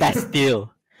have the best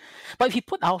deal. But if you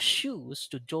put our shoes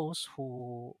to those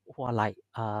who are like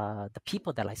the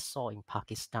people that I saw in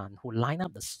Pakistan, who line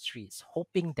up the streets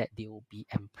hoping that they will be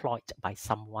employed by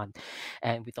someone,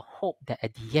 and with the hope that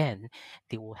at the end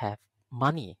they will have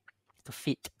money to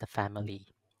feed the family.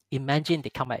 Imagine they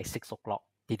come out at 6 o'clock,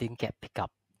 they didn't get picked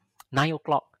up. 9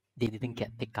 o'clock, they didn't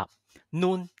get picked up.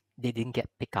 Noon, they didn't get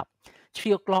picked up.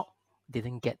 3 o'clock,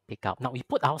 didn't get picked up. Now we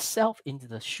put ourselves into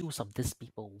the shoes of these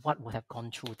people. What would have gone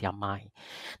through their mind?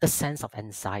 The sense of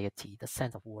anxiety, the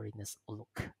sense of worriness. Oh,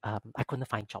 look, I couldn't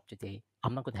find a job today.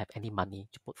 I'm not going to have any money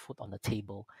to put food on the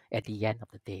table at the end of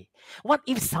the day. What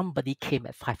if somebody came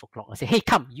at 5 o'clock and said, hey,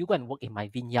 come, you go and work in my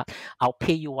vineyard. I'll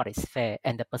pay you what is fair.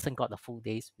 And the person got the full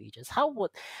day's wages. How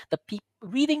would the people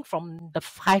reading from the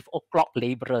 5 o'clock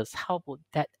laborers, how would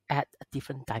that add a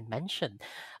different dimension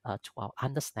to our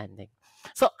understanding?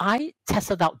 So I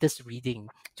tested out this reading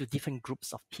to different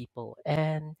groups of people,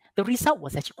 and the result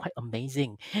was actually quite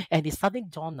amazing. And it suddenly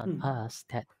dawned on us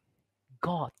that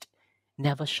God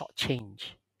never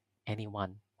shortchange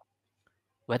anyone.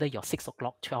 Whether you're 6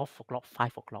 o'clock, 12 o'clock,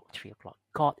 5 o'clock, 3 o'clock,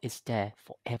 God is there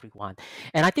for everyone.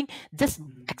 And I think this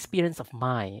experience of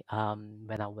mine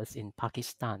when I was in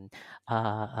Pakistan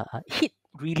hit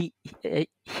really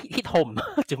hit home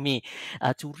to me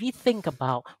to rethink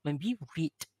about when we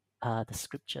read the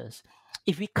scriptures.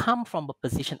 If we come from a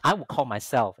position, I would call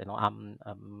myself, I'm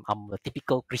a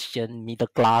typical Christian middle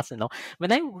class.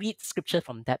 When I read scripture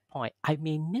from that point, I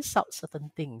may miss out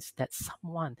certain things that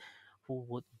someone who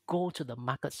would go to the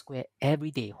market square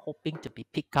every day hoping to be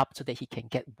picked up so that he can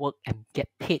get work and get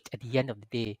paid at the end of the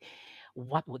day.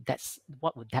 What would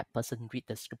that person read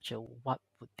the scripture? What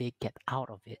would they get out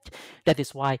of it? That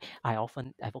is why I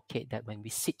often advocate that when we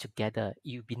sit together,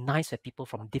 it would be nice with people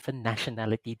from different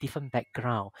nationality, different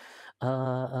background,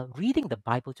 reading the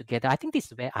Bible together. I think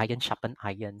this is where iron sharpen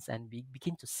irons, and we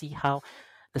begin to see how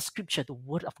the scripture, the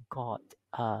word of God,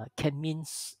 can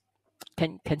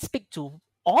speak to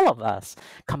all of us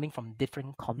coming from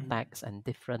different contexts and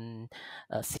different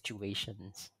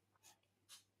situations.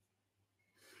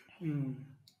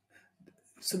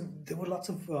 So there were lots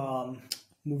of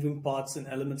moving parts and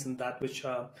elements in that, which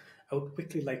I would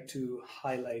quickly like to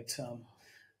highlight.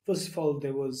 First of all,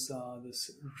 there was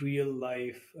this real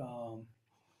life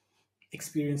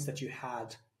experience that you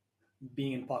had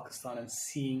being in Pakistan and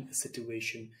seeing a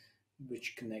situation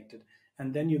which connected.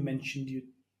 And then you mentioned you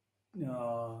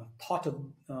thought of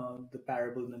the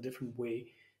parable in a different way,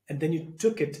 and then you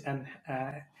took it and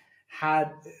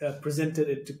had presented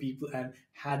it to people and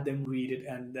had them read it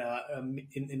and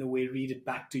in a way read it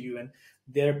back to you and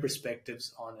their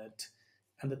perspectives on it.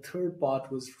 And the third part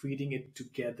was reading it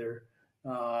together,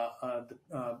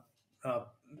 the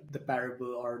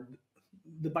parable or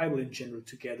the Bible in general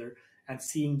together, and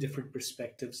seeing different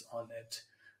perspectives on it.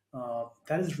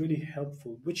 That is really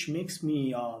helpful, which makes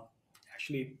me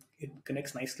actually, it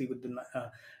connects nicely with the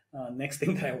next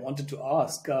thing that I wanted to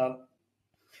ask.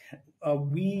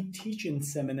 We teach in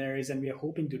seminaries, and we are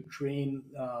hoping to train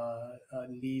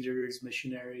leaders,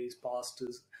 missionaries,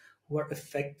 pastors who are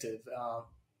effective.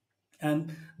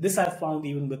 And this I found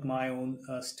even with my own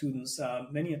students.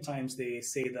 Many a times they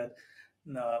say that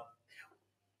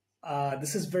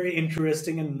this is very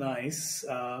interesting and nice,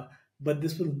 but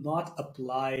this will not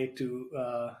apply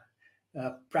to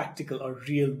practical or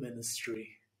real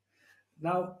ministry.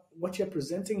 Now, what you're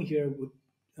presenting here would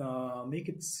make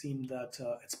it seem that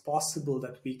it's possible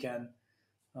that we can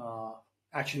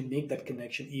actually make that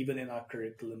connection even in our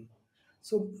curriculum.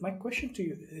 So my question to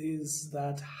you is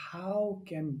that how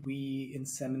can we in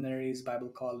seminaries, Bible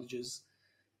colleges,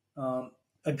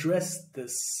 address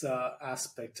this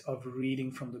aspect of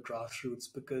reading from the grassroots?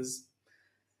 Because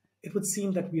it would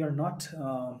seem that we are not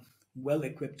well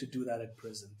equipped to do that at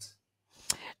present.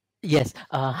 Yes.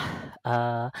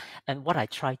 And what I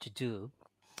try to do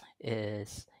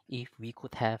is, if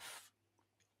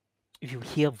you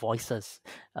hear voices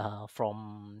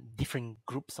from different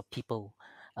groups of people,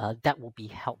 that will be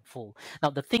helpful. Now,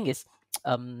 the thing is,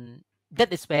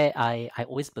 that is where I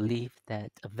always believe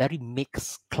that a very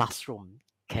mixed classroom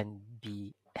can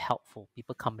be helpful.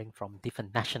 People coming from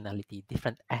different nationality,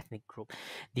 different ethnic group,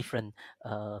 different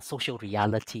social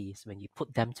realities. When you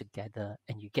put them together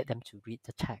and you get them to read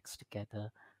the text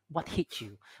together, what hits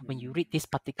you when you read this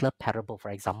particular parable, for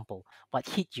example? What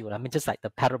hit you? I mean, just like the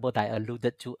parable that I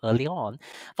alluded to early on,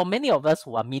 for many of us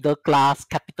who are middle class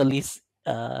capitalists,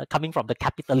 coming from the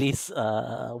capitalist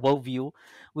worldview,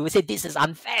 we would say this is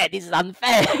unfair. This is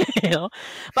unfair, you know.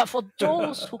 But for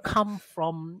those who come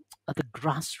from the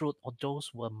grassroots or those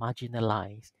who are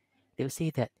marginalized, they will say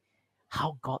that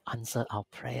how God answered our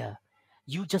prayer.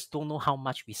 You just don't know how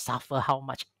much we suffer, how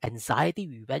much anxiety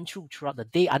we went through throughout the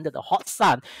day under the hot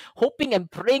sun, hoping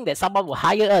and praying that someone will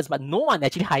hire us, but no one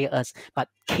actually hired us. But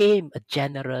came a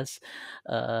generous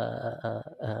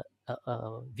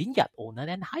vineyard owner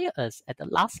and hired us at the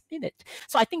last minute.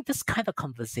 So I think this kind of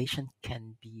conversation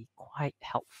can be quite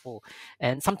helpful.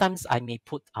 And sometimes I may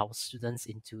put our students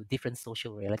into different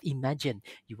social reality. Imagine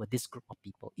you were this group of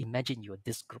people. Imagine you were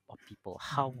this group of people.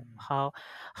 How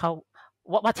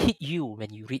what hit you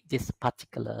when you read this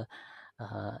particular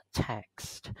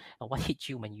text? What hit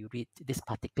you when you read this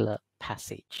particular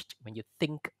passage? When you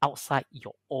think outside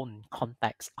your own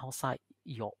context, outside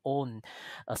your own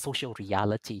social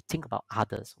reality, think about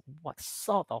others. What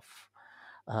sort of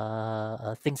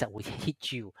things that will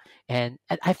hit you? And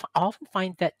I often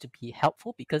find that to be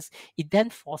helpful because it then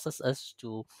forces us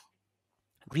to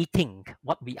rethink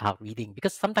what we are reading,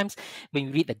 because sometimes when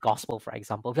we read the gospel, for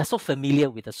example, we are so familiar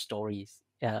with the stories,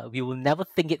 we will never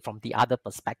think it from the other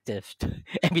perspective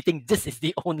and we think this is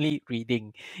the only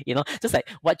reading, just like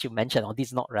what you mentioned, oh, this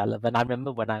is not relevant. I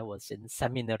remember when I was in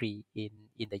seminary in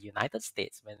the United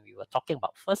States, when we were talking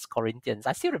about First Corinthians,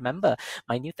 I still remember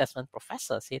my New Testament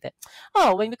professor say that,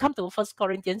 oh, when we come to First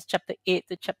Corinthians chapter 8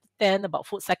 to chapter 10 about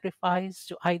food sacrifice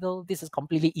to idol, this is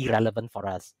completely irrelevant for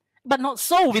us. But not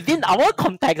so within our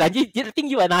context. I think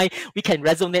you and I, we can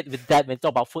resonate with that when we talk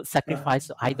about food sacrifice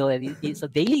to idol. And it's a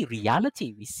daily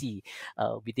reality we see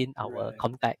within our Right.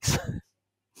 context.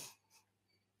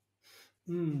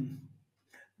 Mm.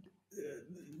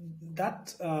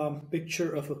 That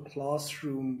picture of a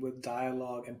classroom with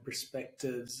dialogue and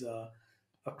perspectives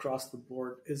across the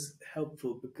board is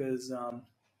helpful because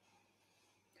I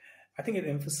think it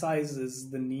emphasizes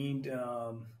the need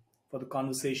for the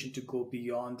conversation to go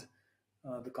beyond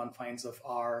the confines of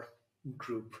our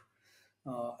group.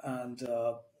 And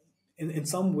in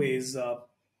some ways,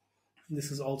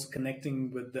 this is also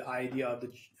connecting with the idea of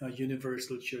the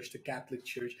universal church, the Catholic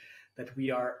Church, that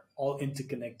we are all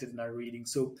interconnected in our reading.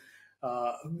 So,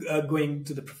 going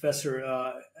to the professor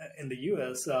in the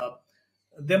US,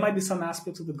 there might be some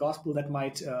aspects of the gospel that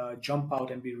might jump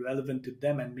out and be relevant to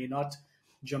them and may not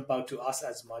jump out to us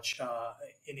as much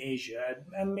in Asia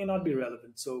and may not be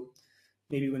relevant. So,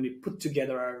 maybe when we put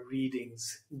together our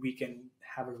readings, we can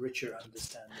have a richer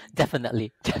understanding.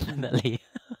 Definitely, Mm. definitely.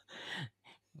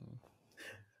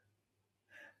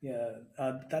 Yeah,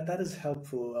 that is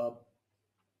helpful.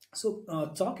 So,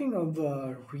 talking of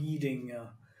reading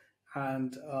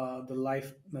and the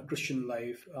life, Christian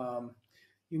life,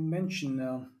 you mentioned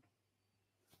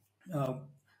uh,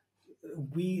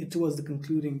 we towards the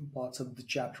concluding parts of the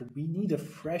chapter, we need a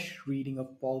fresh reading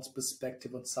of Paul's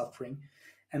perspective on suffering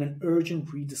and an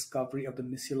urgent rediscovery of the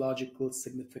missiological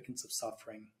significance of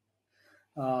suffering.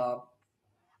 Uh,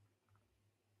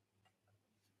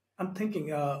 I'm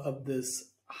thinking of this.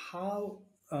 How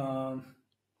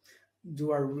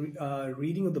do our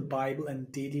reading of the Bible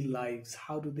and daily lives,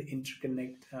 how do they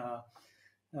interconnect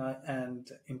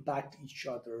and impact each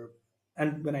other?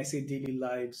 And when I say daily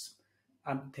lives,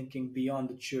 I'm thinking beyond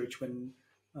the church when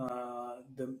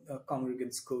the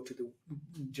congregants go to the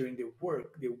during their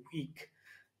work, their week.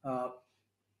 Uh,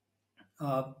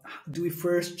 uh, do we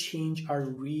first change our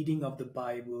reading of the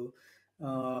Bible,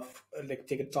 like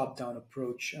take a top-down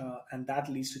approach, and that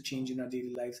leads to change in our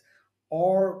daily lives,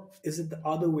 or is it the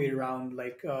other way around,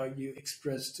 like you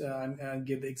expressed and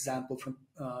give the example from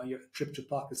your trip to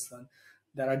Pakistan,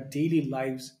 that our daily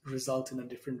lives result in a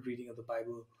different reading of the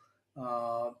Bible,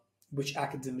 uh, which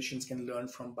academicians can learn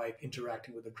from by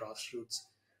interacting with the grassroots?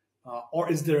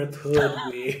 Or is there a third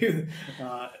way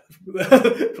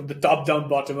from the top down,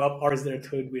 bottom up, or is there a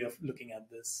third way of looking at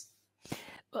this?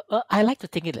 Well, I like to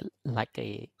think it like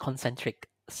a concentric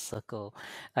circle.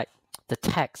 Like the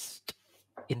text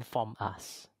inform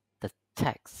us. The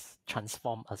text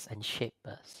transform us and shape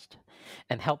us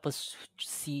and help us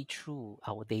see through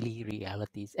our daily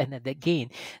realities. And then again,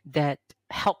 that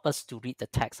help us to read the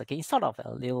text again, sort of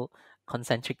a little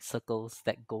concentric circles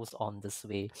that goes on this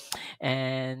way.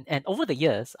 And over the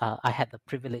years, I had the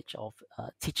privilege of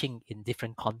teaching in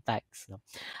different contexts.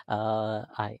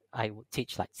 I would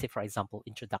teach, like, say, for example,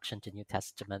 Introduction to New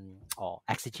Testament, or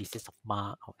exegesis of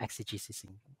Mark, or exegesis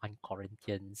in 1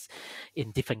 Corinthians,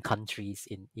 in different countries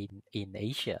in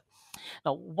Asia.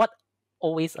 Now, what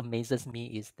always amazes me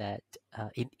is that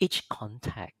in each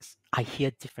context, I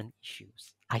hear different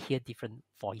issues. I hear different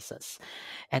voices.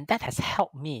 And that has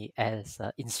helped me as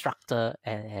an instructor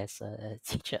and as a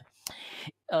teacher.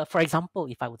 For example,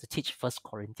 if I were to teach First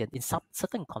Corinthians, in some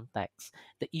certain contexts,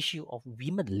 the issue of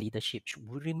women leadership, should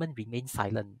women remain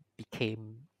silent,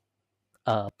 became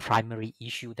a primary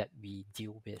issue that we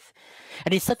deal with.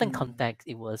 And in certain contexts,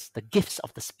 it was the gifts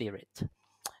of the Spirit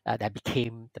that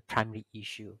became the primary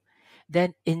issue.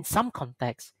 Then, in some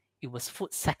contexts, it was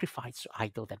food sacrifice to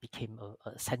idol that became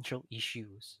a central issue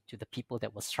to the people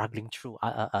that were struggling through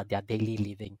their daily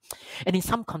living. And in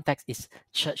some contexts, it's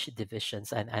church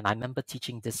divisions. And I remember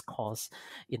teaching this course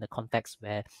in a context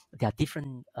where there are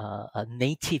different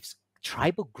natives,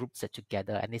 tribal groups that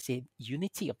together, and they say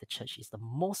unity of the church is the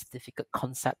most difficult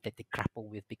concept that they grapple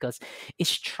with, because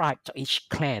each tribe or each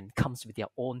clan comes with their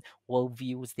own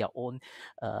worldviews, their own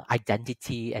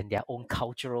identity, and their own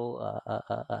cultural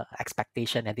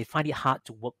expectation, and they find it hard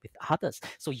to work with others.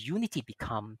 So unity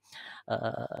become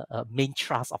a main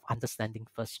thrust of understanding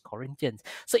First Corinthians.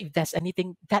 So if there's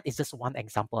anything, that is just one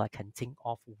example I can think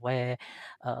of where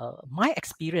my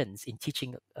experience in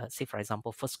teaching, say, for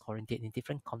example, First Corinthians in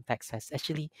different contexts has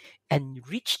actually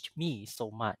enriched me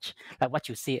so much. Like what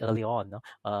you say earlier on,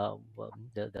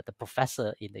 the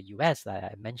professor in the US that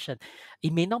I mentioned,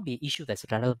 it may not be an issue that's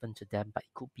relevant to them, but it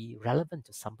could be relevant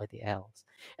to somebody else.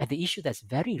 And the issue that's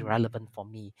very relevant for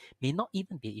me may not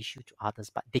even be an issue to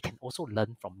others, but they can also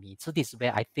learn from me. So this is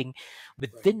where I think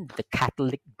within the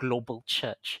Catholic global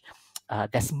church,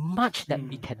 there's much that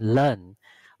we can learn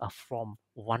from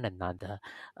one another.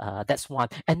 That's one.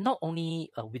 And not only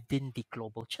within the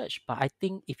global church, but I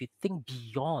think if you think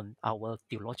beyond our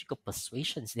theological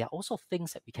persuasions, there are also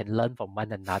things that we can learn from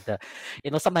one another.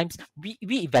 Sometimes we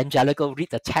evangelical read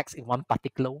the text in one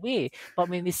particular way, but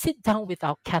when we sit down with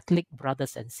our Catholic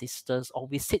brothers and sisters, or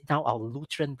we sit down our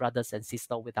Lutheran brothers and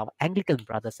sisters, with our Anglican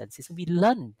brothers and sisters, we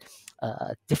learn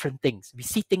different things. We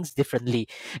see things differently.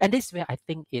 And this is where I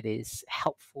think it is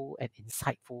helpful and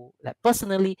insightful. Like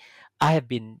personally, I have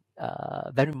been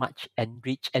very much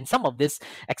enriched, and some of this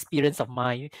experience of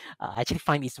mine actually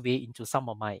find its way into some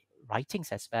of my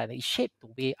writings as well. It shaped the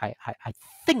way I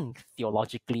think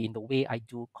theologically, in the way I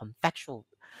do contextual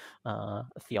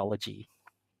theology.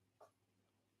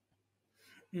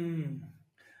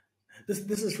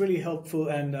 This is really helpful,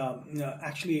 and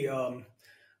actually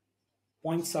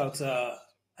points out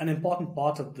an important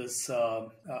part of this,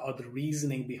 or the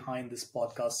reasoning behind this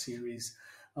podcast series.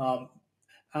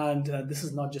 And this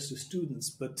is not just to students,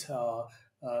 but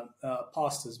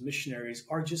pastors, missionaries,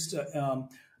 or just the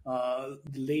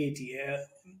laity,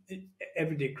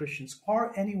 everyday Christians,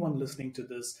 or anyone listening to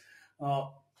this.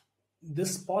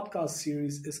 This podcast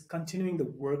series is continuing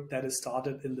the work that is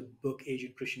started in the book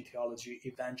Asian Christian Theology,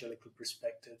 Evangelical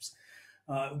Perspectives.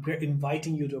 We're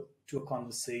inviting you to a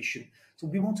conversation. So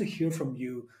we want to hear from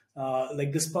you.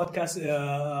 Like this podcast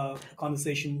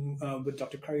conversation with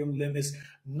Dr. Karyong Lim is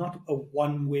not a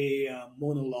one-way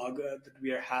monologue that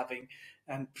we are having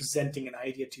and presenting an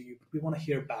idea to you. But we want to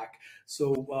hear back.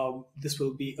 So this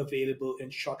will be available in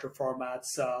shorter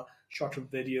formats, shorter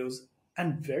videos,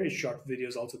 and very short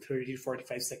videos, also 30 to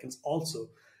 45 seconds also.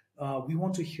 We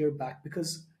want to hear back,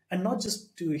 because, and not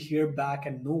just to hear back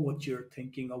and know what you're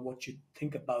thinking or what you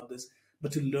think about this,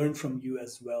 but to learn from you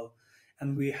as well.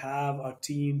 And we have our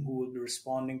team who will be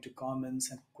responding to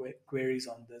comments and queries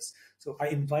on this. So I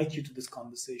invite you to this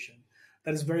conversation.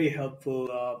 That is very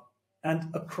helpful.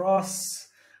 And across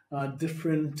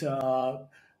different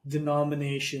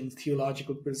denominations,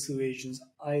 theological persuasions,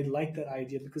 I like that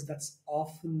idea, because that's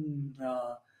often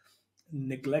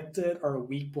neglected or a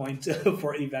weak point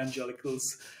for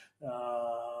evangelicals,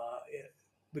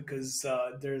 because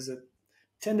there's a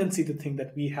tendency to think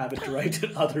that we have it right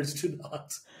and others do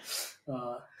not.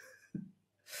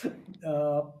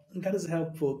 That is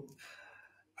helpful.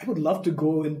 I would love to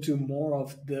go into more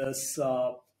of this,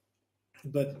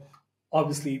 but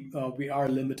obviously we are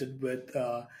limited with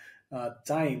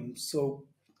time. So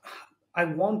I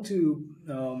want to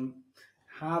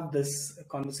have this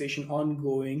conversation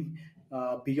ongoing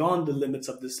beyond the limits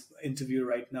of this interview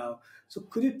right now. So,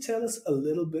 could you tell us a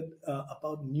little bit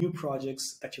about new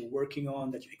projects that you're working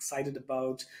on, that you're excited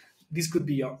about? These could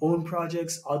be your own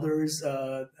projects, others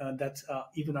that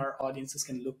even our audiences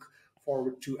can look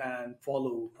forward to and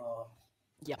follow.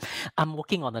 Yeah, I'm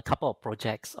working on a couple of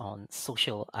projects on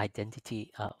social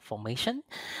identity formation,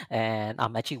 and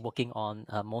I'm actually working on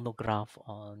a monograph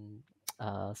on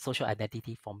social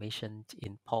identity formation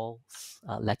in Paul's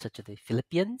letter to the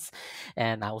Philippians,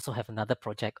 and I also have another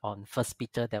project on First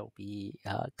Peter that will be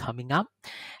coming up,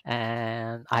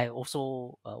 and I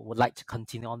also would like to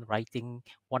continue on writing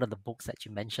one of the books that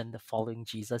you mentioned, the Following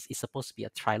Jesus. Is supposed to be a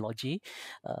trilogy,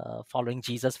 following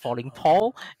Jesus, following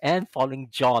Paul, and following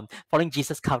John. Following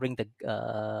Jesus covering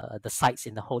the sites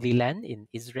in the Holy Land in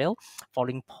Israel.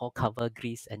 Following Paul cover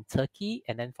Greece and Turkey,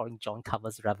 and then following John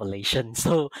covers Revelation.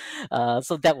 So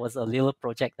that was a little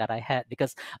project that I had,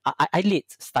 because I lead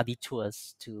study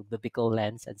tours to biblical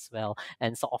lands as well,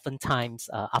 and so oftentimes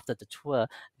after the tour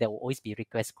there will always be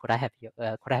requests. Could I have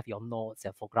your notes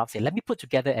and photographs? Let me put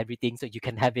together everything so you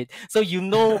can have it, so you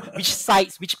know which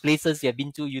sites, which places you have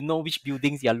been to, you know which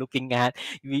buildings you're looking at,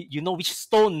 you know which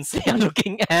stones you're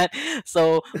looking at.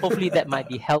 So hopefully that might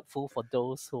be helpful for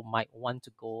those who might want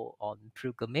to go on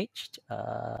pilgrimage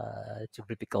to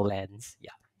biblical lands.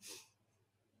 Yeah.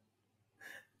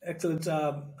 Excellent.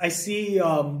 I see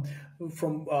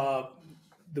from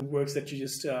the works that you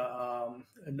just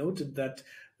noted that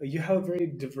you have a very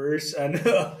diverse and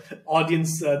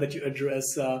audience that you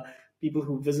address. People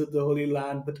who visit the Holy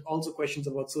Land, but also questions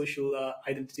about social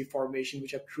identity formation,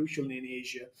 which are crucial in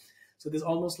Asia. So there's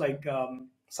almost like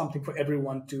something for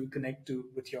everyone to connect to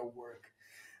with your work.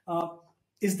 Uh,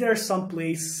 is there some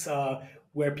place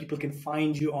where people can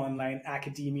find you online,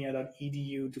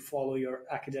 academia.edu, to follow your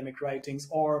academic writings,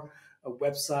 or a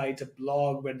website, a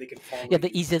blog where they can follow Yeah, you?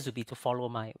 the easiest would be to follow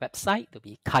my website, to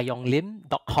be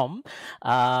kayonglim.com.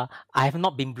 I have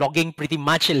not been blogging pretty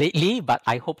much lately, but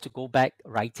I hope to go back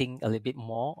writing a little bit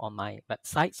more on my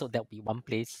website. So that'll be one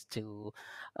place to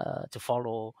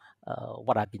follow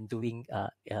what I've been doing,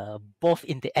 both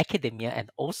in the academia and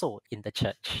also in the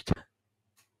church.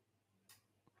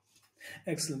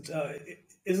 Excellent.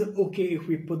 Is it okay if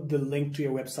we put the link to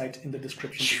your website in the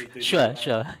description to the video?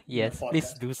 Sure. Yes,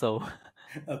 please podcast? do so.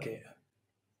 Okay.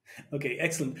 Okay,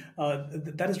 excellent.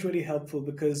 That is really helpful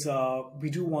because we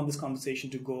do want this conversation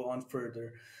to go on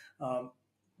further. Um,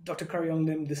 Dr. Karyong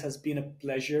Lim, this has been a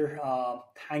pleasure.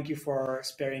 Thank you for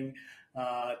sparing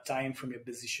time from your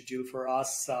busy schedule for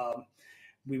us.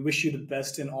 We wish you the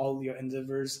best in all your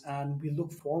endeavors, and we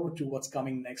look forward to what's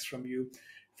coming next from you.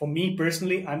 For me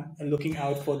personally, I'm looking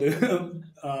out for the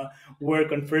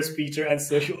work on First Peter and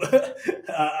social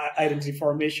identity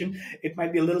formation. It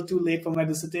might be a little too late for my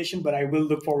dissertation, but I will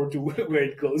look forward to where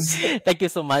it goes. Thank you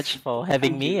so much for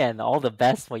having Thank me, you. and all the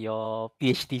best for your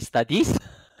PhD studies.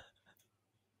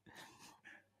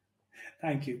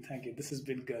 Thank you. Thank you. This has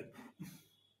been good.